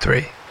 Got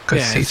 3 good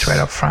Yeah, seats it's- right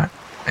up front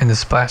in the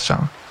splash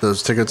zone.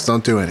 Those tickets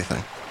don't do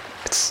anything.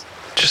 It's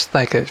just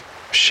like a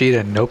sheet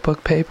of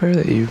notebook paper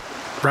that you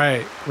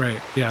Right.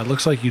 Yeah, it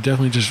looks like you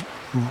definitely just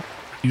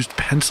used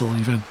pencil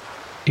even.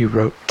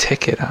 wrote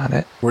ticket on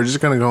it. We're just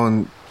going to go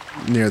in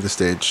near the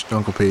stage,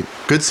 Uncle Pete.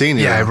 Good seeing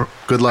you. Yeah, though.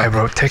 Good luck. I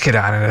wrote ticket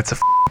on it. It's a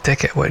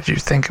ticket. What did you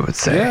think it would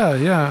say?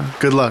 Yeah.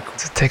 Good luck.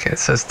 It's a ticket. It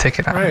says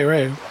ticket on it.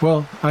 Right.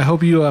 Well, I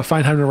hope you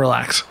find time to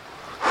relax.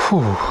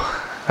 Whew,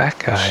 that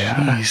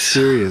guy.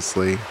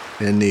 Seriously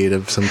in need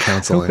of some I hope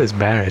counseling. his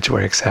marriage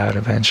works out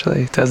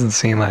eventually. It doesn't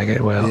seem like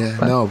it will. Yeah,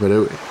 but no, but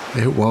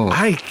it won't.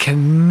 I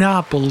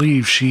cannot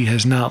believe she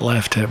has not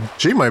left him.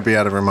 She might be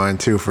out of her mind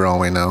too, for all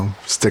we know,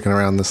 sticking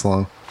around this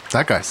long.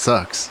 That guy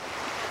sucks.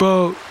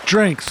 Boat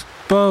drinks.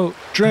 Boat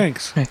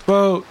drinks.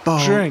 Boat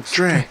drinks.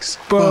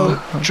 Boat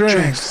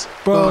drinks.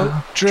 Boat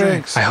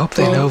drinks. I hope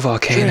they know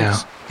Volcano.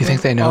 You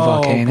think they know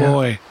Volcano? Oh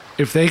boy.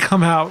 If they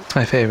come out It's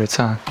my favorite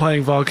song.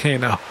 playing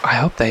Volcano. I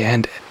hope they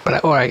end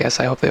it. Or I guess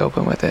I hope they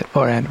open with it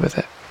or end with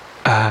it.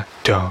 I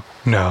don't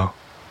know.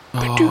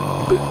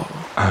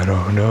 I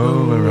don't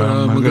know where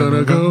I'm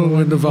gonna go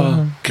when the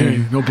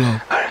volcano blow.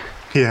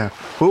 Yeah.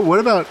 Well, what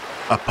about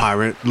A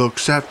Pirate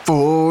Looks at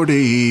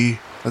 40?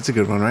 That's a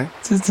good one, right?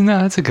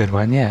 It's a good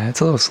one. Yeah, it's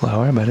a little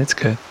slower, but it's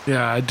good.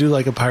 Yeah, I do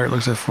like A Pirate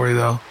Looks at 40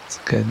 though. It's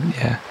good.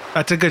 Yeah.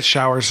 That's a good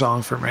shower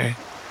song for me.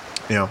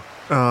 Yeah.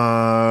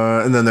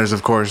 And then there's,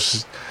 of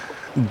course,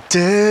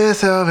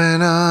 Death of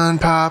an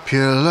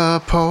Unpopular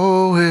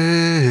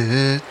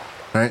Poet.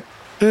 Right?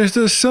 There's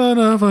the son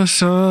of a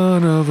sailor.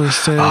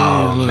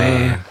 Oh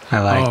man, I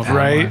like that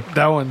right? one.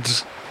 That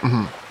one's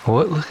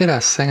Look at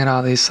us singing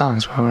all these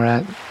songs when we're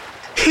at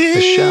He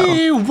the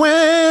show.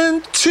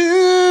 went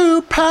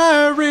to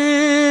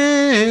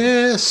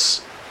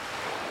Paris.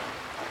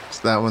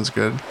 So that one's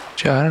good.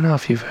 Joe, I don't know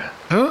if you've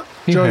Huh?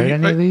 you Joe, heard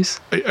any of these.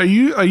 Are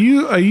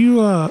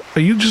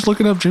you just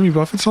looking up Jimmy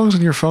Buffett songs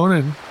on your phone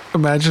and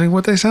imagining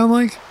what they sound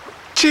like?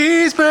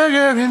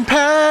 Cheeseburger in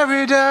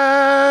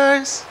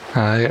Paradise.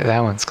 That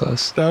one's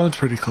close. That one's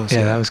pretty close.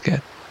 Yeah, that was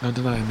good. No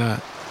denying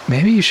that.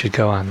 Maybe you should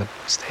go on the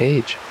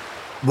stage.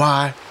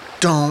 Why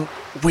don't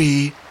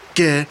we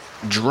get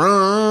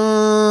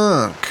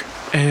drunk?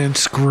 And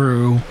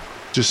screw.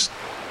 Just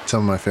some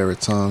of my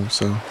favorite songs,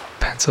 so.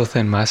 Pencil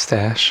thin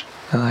mustache.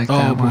 I like Oh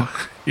that boy. one.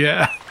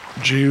 Yeah.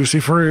 Juicy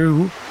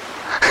fruit.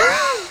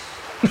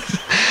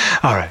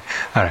 All right.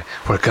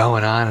 We're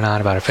going on and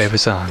on about our favorite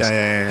songs.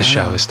 Yeah. The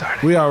show is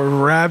starting. We are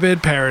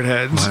rabid parrot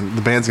heads. Come on,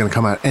 the band's gonna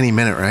come out any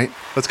minute, right?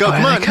 Let's go. Oh,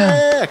 Come here on. they come.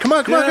 Yeah, come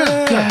on. Come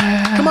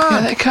on.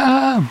 Here they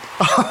come.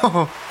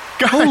 Oh,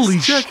 guys, Holy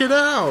check it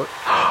out.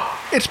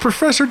 It's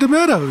Professor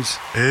Demeadows.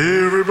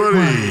 Hey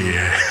everybody,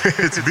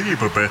 it's me,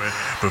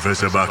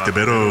 Professor Mark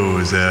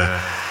DeMeadows.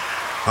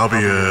 I'll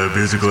be a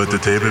musical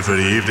entertainment for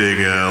the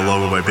evening,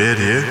 along with my band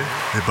here.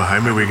 And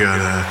behind me we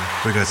got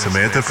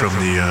Samantha from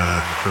the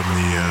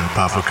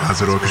Podford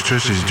Concert Orchestra.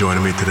 She's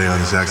joining me today on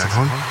the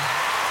saxophone.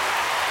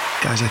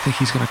 Guys, I think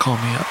he's going to call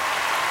me up.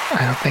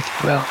 I don't think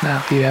you will.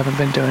 No, you haven't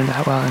been doing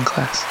that well in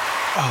class.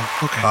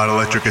 Oh, okay. On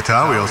electric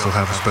guitar, we also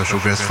have a special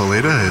guest for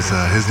later.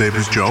 His name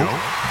is Joe.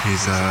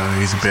 He's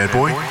a bad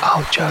boy.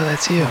 Oh, Joe,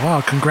 that's you.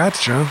 Wow,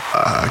 congrats, Joe.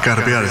 I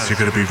gotta be honest, you're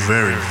gonna be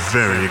very,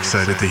 very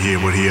excited to hear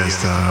what he has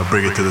to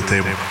bring it to the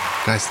table.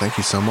 Guys, thank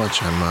you so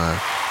much. I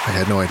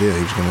had no idea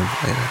he was gonna.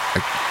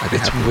 I'd be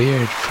It's happy.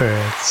 weird for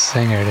a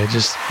singer to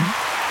just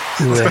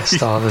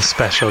list all the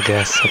special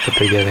guests at the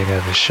beginning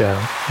of the show,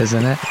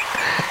 isn't it?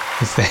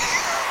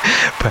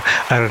 But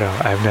I don't know.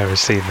 I've never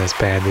seen this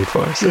band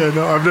before. So. Yeah,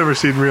 no, I've never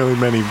seen really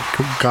many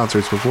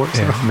concerts before.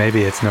 So. Yeah,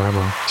 maybe it's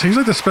normal. Seems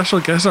like the special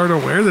guests aren't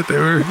aware that they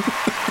were.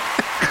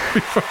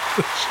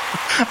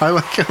 I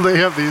like how they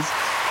have these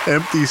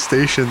empty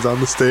stations on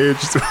the stage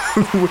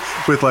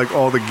with like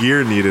all the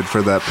gear needed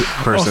for that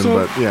person.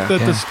 Also, but yeah, that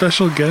the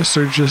special guests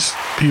are just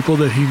people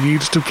that he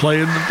needs to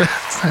play in the band.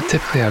 It's not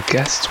typically how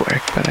guests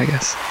work, but I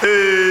guess.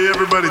 Hey,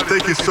 everybody,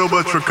 thank you so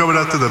much for coming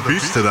out to the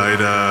beach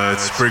tonight.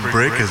 It's spring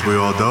break, as we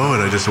all know,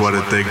 and I just want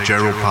to thank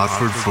Gerald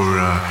Podford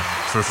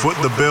for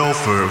footing the bill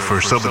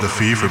for some of the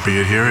fee for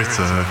being here.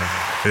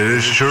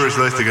 It sure is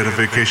nice to get a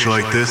vacation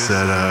like this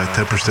at a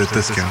 10%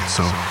 discount.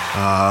 So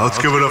let's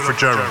give it up for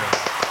Gerald.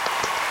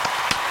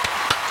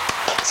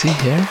 Is he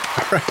here?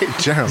 all right,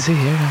 Gerald. Is he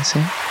here? I see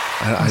him.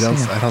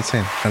 I don't see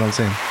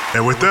him.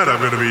 And with that, I'm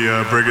going to be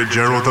bringing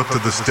Gerald up to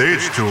the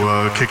stage to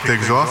kick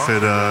things off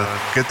and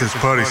get this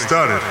party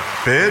started.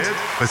 Band,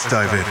 let's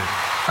dive in.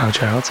 Oh,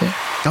 Gerald's here?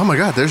 Oh my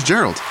God, there's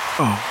Gerald.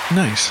 Oh,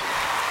 nice.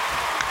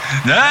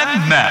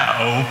 And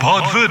now,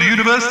 Podford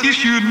University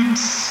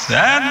students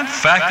and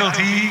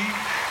faculty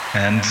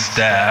and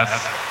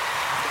staff,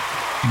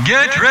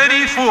 get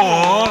ready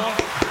for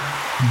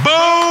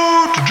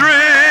boat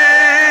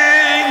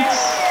drinks!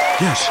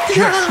 Yes.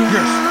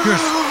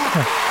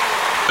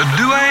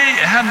 Do I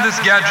hand this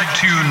gadget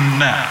to you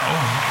now?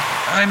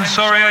 I'm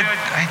sorry, I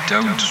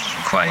don't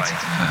quite...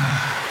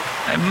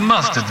 I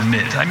must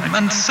admit, I'm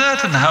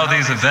uncertain how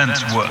these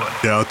events work.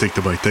 Yeah, I'll take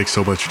the mic. Thanks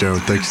so much,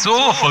 Gerald. Thanks. It's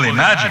awfully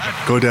magical.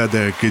 Go down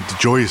there,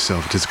 enjoy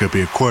yourself. It's going to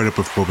be quite a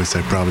performance,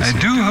 I promise I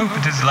you. do hope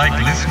it is like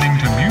listening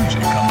to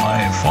music on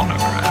my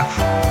phonograph.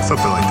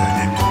 Something like that,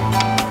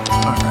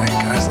 yeah. All right,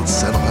 guys, let's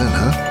settle in,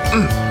 huh?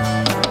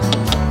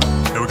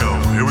 Here we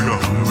go.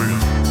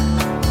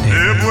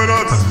 Nibbling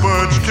on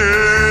sponge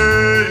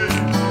cake.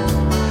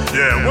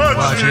 Yeah,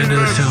 watching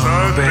the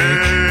sun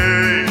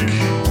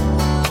bake.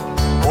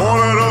 All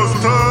of those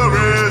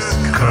tourists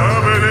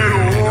coming in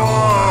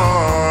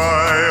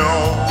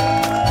wild.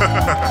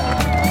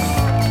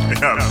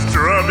 I'm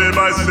strumming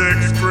my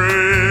sixth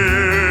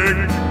string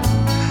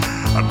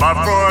on my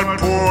front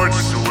porch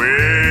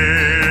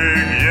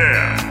swing.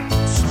 Yeah,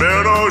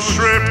 smell those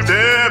shrimp,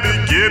 they're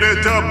beginning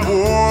to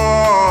boil.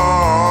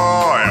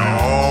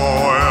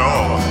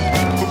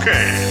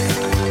 Okay,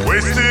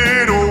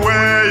 wasted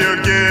away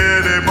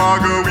again in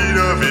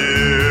Margaritaville.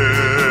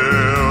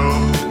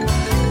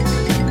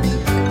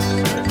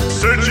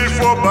 Searching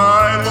for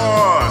my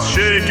lost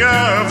shake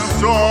of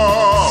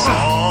salt.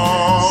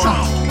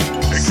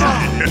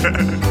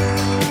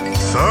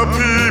 Some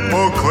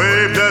people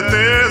claim that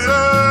there's a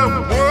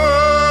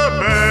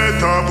woman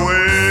to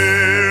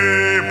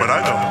blame, but I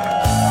know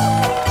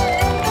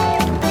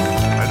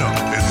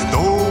it's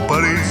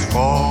nobody's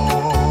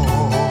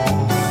fault.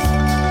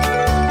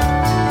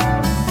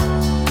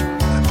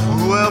 I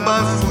blew out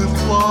my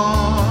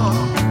flip-flop,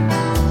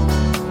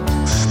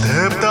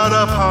 stepped out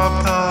of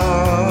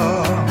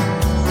pop-top,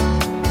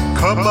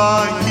 cut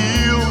my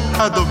heel,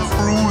 had the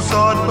cruise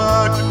on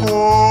back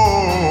home.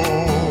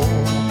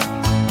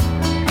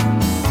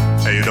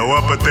 Hey, you know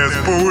what? But there's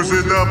booze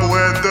in the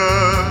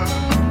blender,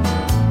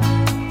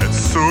 and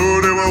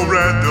soon it will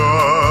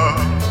render.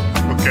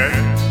 Okay?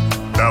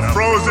 That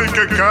frozen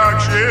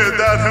concoction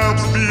that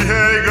helps me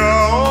hang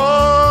on.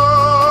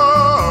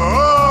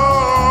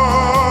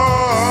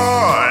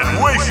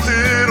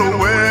 Wasted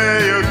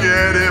away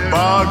again in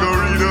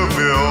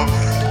Margaritaville.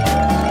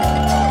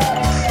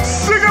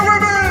 Sing it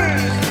with me!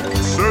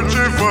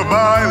 Searching for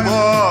my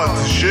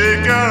lost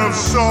shake of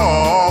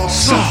salt.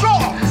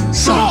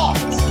 Salt!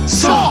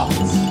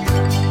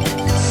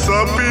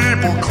 Some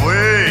people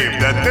claim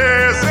that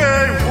there's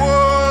a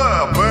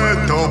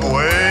woman to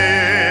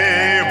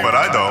blame, but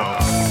I don't.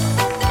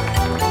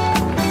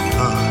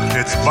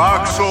 It's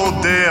Mark's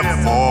old damn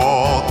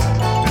fault.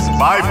 It's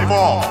my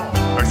fault.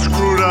 I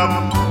screwed up,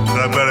 and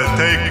I better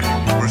take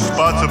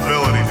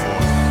responsibility for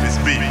it. It's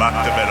me, Mark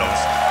DeMeadows,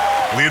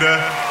 leader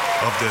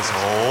of this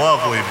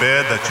lovely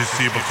band that you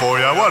see before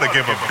you. I want to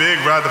give a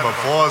big round of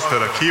applause to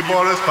the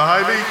keyboardist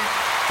behind me.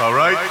 All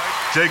right,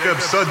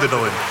 Jacob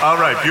Sunderland. All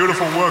right,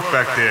 beautiful work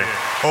back there.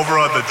 Over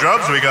on the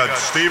drums, we got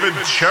Stephen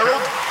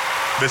Gerald.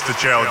 Mr.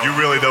 Gerald, you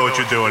really know what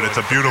you're doing. It's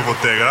a beautiful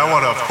thing. And I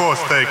want to, of course,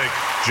 thank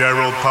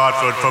Gerald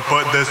Podford for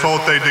putting this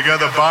whole thing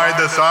together, buying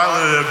this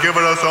island, and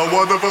giving us a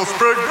wonderful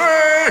spring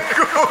break.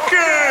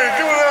 Okay,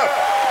 give it up.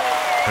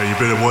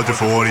 You've been a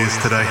wonderful audience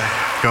today.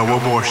 Got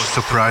one more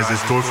surprise in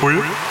store for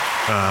you.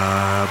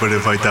 I'm going to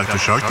invite Dr.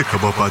 Shark to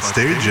come up on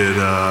stage and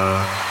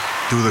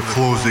do the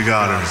closing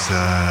honors.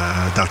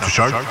 Dr.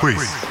 Shark,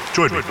 please,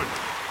 join me.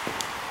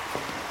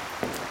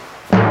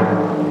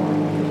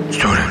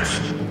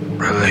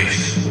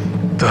 Release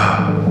the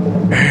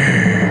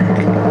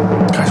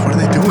Guys, what are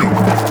they doing?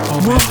 Oh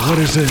man, what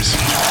is this?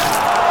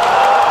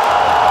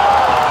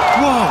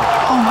 Whoa!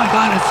 Oh my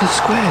god, it's the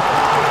squid.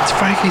 It's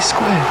Frankie's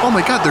squid. Oh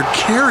my god, they're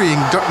carrying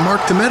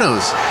Mark to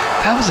Meadows.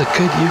 That was a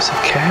good use of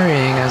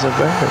carrying as a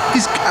bird.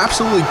 He's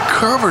absolutely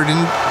covered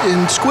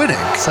in squid ink.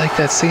 It's like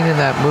that scene in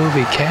that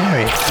movie,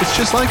 Carrie. It's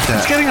just like that.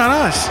 It's getting on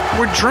us.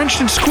 We're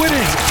drenched in squid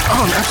ink.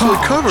 Oh, I'm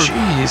absolutely covered.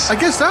 Jeez. I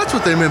guess that's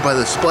what they meant by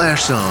the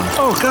splash zone.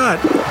 Oh god.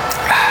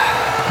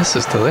 This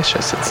is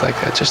delicious. It's like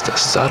just a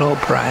subtle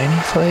briny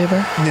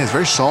flavor. Yeah, it's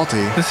very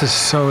salty. This is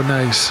so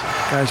nice.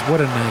 Guys, what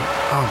a night.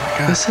 Oh my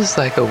god. This is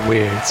like a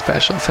weird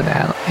special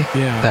finale.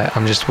 Yeah. That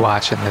I'm just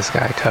watching this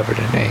guy covered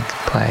in ink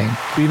playing.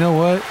 But you know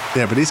what?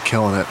 Yeah, but he's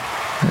killing it.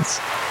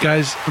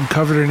 Guys, I'm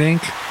covered in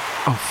ink.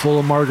 I'm full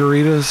of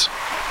margaritas.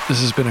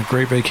 This has been a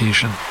great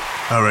vacation.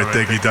 All right,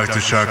 thank you, Dr.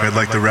 Shark. I'd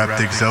like to wrap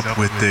things up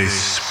with a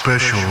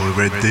special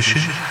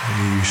rendition,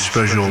 a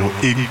special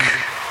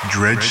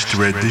ink-drenched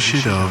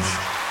rendition of,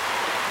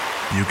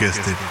 you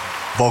guessed it,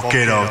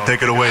 Volcano.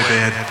 Take it away,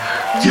 man.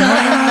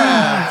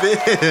 Yeah,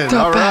 man. The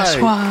All best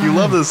right. one. You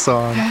love this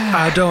song.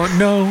 I don't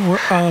know where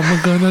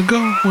I'm gonna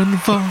go when the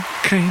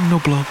volcano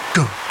blows.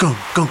 Go, go,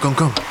 go, go,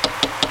 go.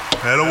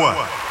 And a one,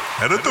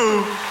 and a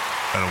two,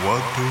 and a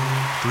 1, 2,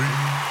 3,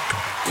 go.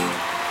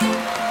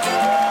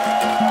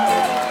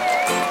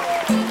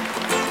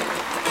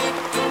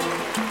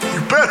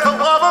 You better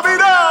love me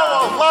now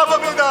or love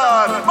me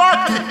not.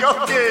 Mikey,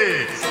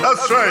 okay.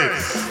 That's right.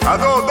 I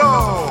don't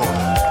know.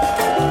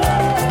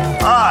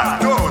 I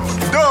don't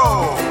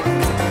know.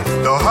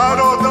 No, I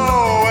don't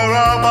know where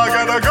am I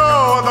gonna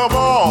go when the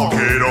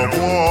volcano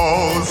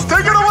blows.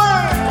 Take it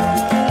away.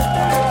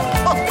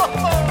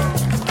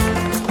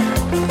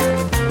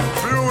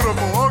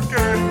 Beautiful,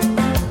 okay.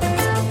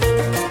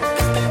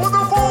 With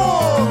the 4,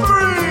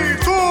 3,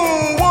 2,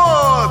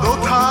 1. No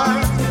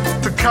time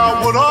to count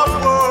what up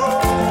were.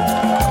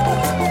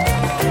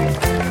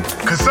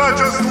 'Cause I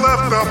just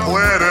left the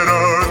planet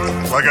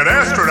Earth like an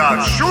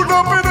astronaut shooting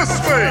up into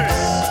space.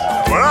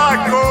 When I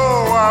go,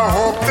 I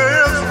hope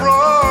there's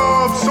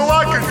rum so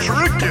I can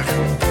drink it.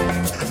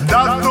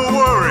 Not to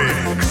worry,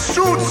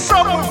 soon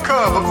some will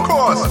come, of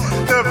course.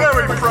 They're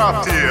very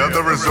prompt here at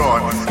the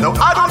resort. No,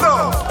 I don't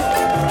know.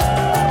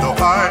 No,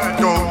 I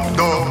don't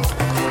know.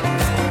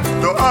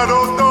 No, I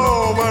don't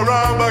know where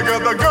am I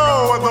gonna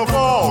go when the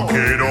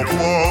volcano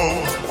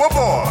blows. One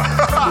more.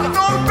 I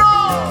don't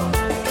know.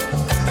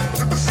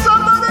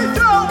 Somebody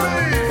tell me.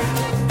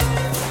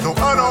 No,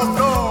 I don't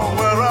know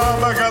where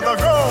am I gonna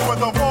go when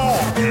the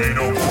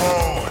volcano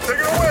blows. Take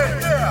it away,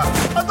 yeah.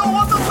 I don't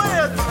want to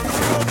land in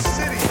New York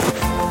City.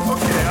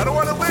 Okay, I don't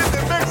want to land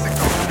in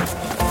Mexico.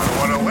 I don't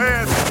want to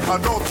land on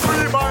no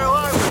 3 Mile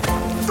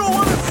Island. Don't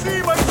want to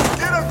see my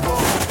Skinner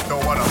clothes.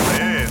 Don't want to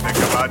land in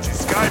Kamachi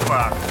Sky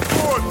Park.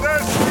 Or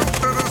dash you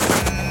to the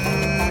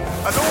sea.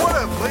 I don't want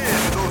to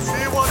land in Ocean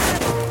either.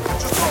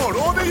 Just don't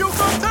own the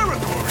Yukon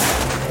territory.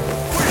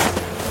 Wait,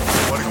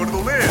 I want to go to the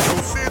land, no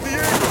San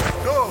Diego.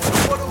 No, I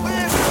want to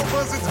land in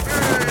Buzzards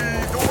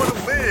Bay. Don't want to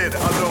land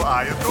on no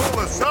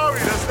Ayatollah. Sorry,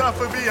 that's not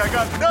for me. I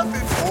got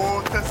nothing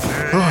more to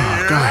say.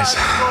 Oh, guys.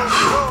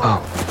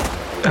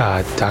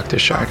 Dr.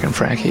 Shark and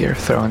Frankie are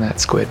throwing that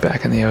squid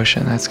back in the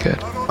ocean. That's good.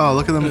 Oh,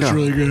 look at them go. That's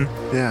really good.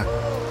 Yeah.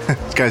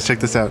 Guys, check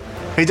this out.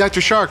 Hey,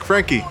 Dr. Shark,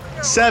 Frankie,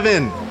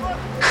 7.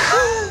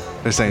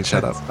 They're saying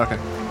shut up. Okay.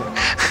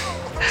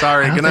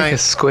 Sorry, I don't good think night. a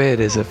squid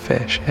is a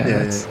fish.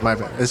 Yeah, my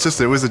bad.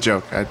 It was a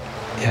joke.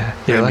 Yeah,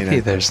 you're I mean, lucky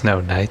there's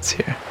no nights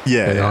here.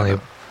 Yeah, They're the yeah. only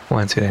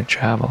ones who didn't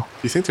travel.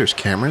 Do you think there's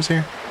cameras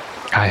here?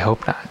 I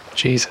hope not.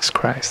 Jesus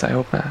Christ, I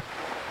hope not.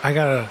 I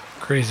got a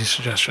crazy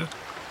suggestion.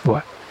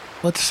 What?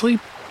 Let's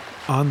sleep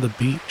on the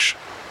beach.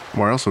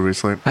 Where else would we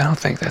sleep? I don't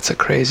think that's a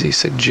crazy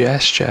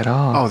suggestion at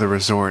all. Oh, the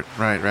resort.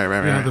 Right.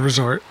 Yeah, the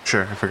resort.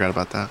 Sure, I forgot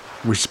about that.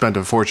 We spent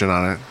a fortune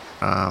on it.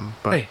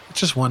 But Hey, it's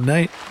just one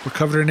night. We're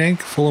covered in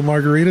ink, full of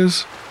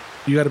margaritas.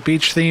 You got a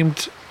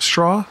beach-themed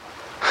straw?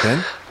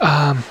 then?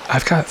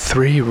 I've got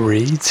 3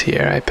 reeds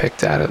here I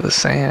picked out of the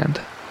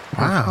sand.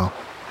 Wow.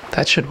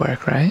 That should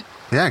work, right?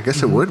 Yeah, I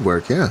guess it would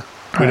work, yeah.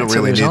 We Alright, don't so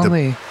really there's need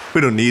only-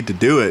 we don't need to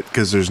do it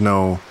because there's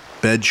no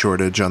bed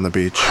shortage on the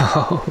beach.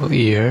 Oh,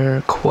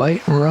 you're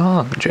quite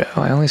wrong, Joe.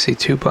 I only see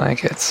 2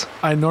 blankets.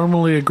 I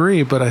normally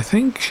agree, but I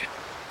think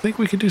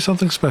we could do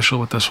something special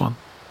with this one.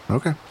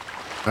 Okay.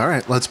 All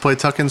right, let's play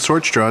Tuck and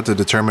Sword Straw to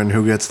determine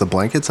who gets the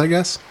blankets, I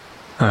guess.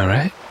 All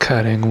right,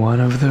 cutting one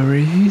of the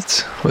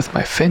reeds with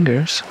my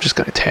fingers. I'm just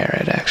going to tear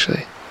it,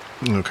 actually.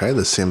 Okay,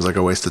 this seems like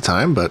a waste of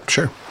time, but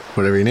sure.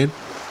 Whatever you need.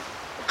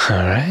 All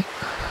right,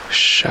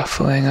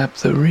 shuffling up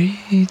the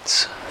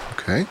reeds.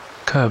 Okay.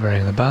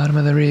 Covering the bottom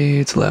of the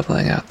reeds,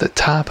 leveling out the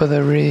top of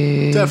the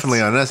reeds. Definitely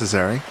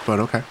unnecessary, but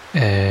okay.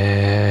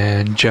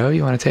 And Joe,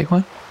 you want to take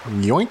one?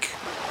 Yoink.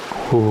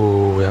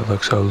 Ooh, that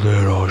looks a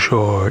little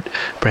short.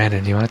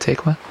 Brandon, you want to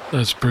take one?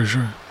 That's pretty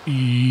sure.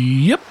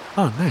 Yep.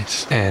 Oh,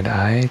 nice. And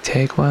I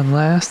take one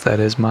last. That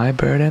is my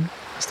burden.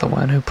 It's the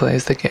one who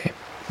plays the game.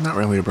 Not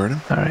really a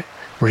burden. All right,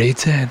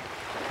 reeds in.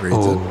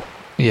 Reeds in.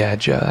 Yeah,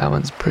 Joe, that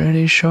one's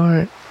pretty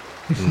short.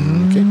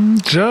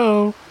 Okay.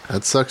 Joe.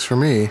 That sucks for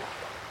me.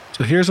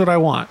 So here's what I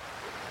want.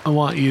 I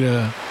want you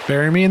to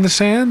bury me in the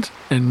sand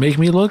and make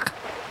me look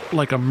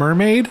like a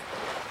mermaid.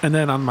 And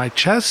then on my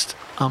chest,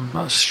 I'm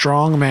a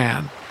strong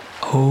man.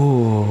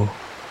 Oh.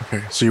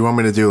 Okay. So you want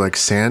me to do like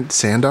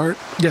sand art?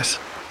 Yes.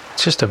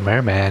 It's just a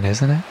merman,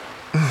 isn't it?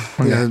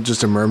 Yeah,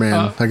 just a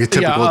merman. Like a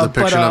typical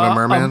depiction of a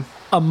merman.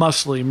 A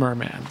muscly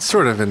merman.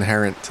 Sort of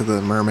inherent to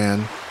the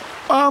merman.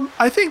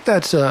 I think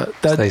that's a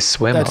they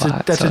swim a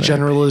lot. That's a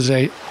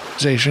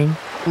generalization.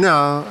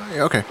 No.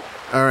 Okay.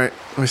 All right.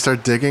 We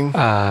start digging.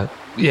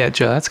 Yeah,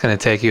 Joe, that's going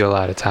to take you a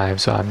lot of time,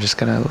 so I'm just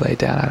going to lay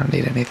down. I don't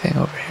need anything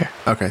over here.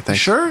 Okay,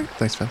 thanks. Sure?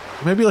 Thanks, Finn.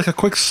 Maybe like a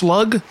quick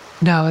slug?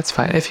 No, it's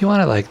fine. If you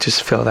want to like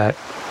just fill that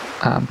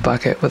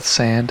bucket with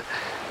sand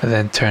and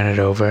then turn it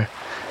over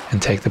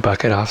and take the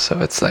bucket off so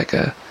it's like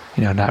a,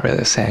 not really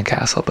a sand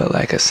castle, but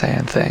like a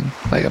sand thing,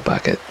 like a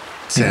bucket.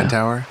 Sand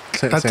tower?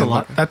 That's a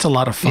lot. That's a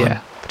lot of fun.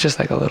 Yeah, just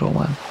like a little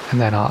one. And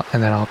then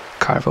I'll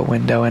carve a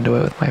window into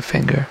it with my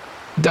finger.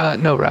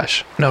 No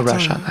rush. No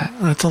rush on that.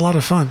 That's a lot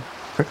of fun.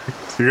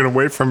 You're going to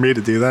wait for me to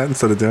do that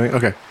instead of doing it?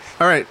 Okay.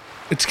 All right.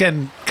 It's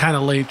getting kind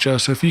of late, Joe,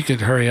 so if you could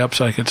hurry up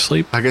so I could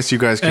sleep. I guess you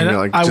guys can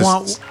I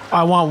want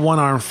one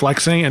arm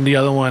flexing and the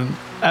other one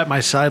at my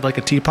side like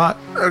a teapot.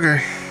 Okay.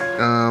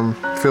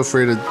 Feel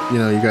free to,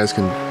 you guys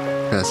can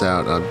pass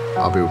out.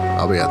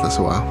 I'll be at this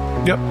a while.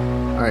 Yep.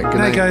 All right. Good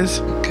night, guys.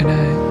 Good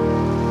night.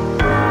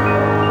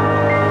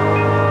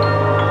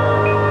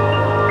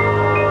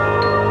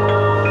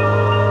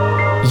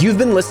 You've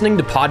been listening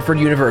to Podford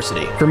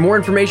University. For more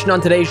information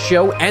on today's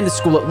show and the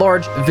school at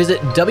large,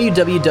 visit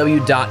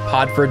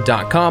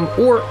www.podford.com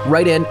or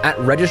write in at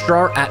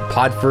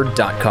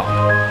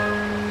registrar@podford.com.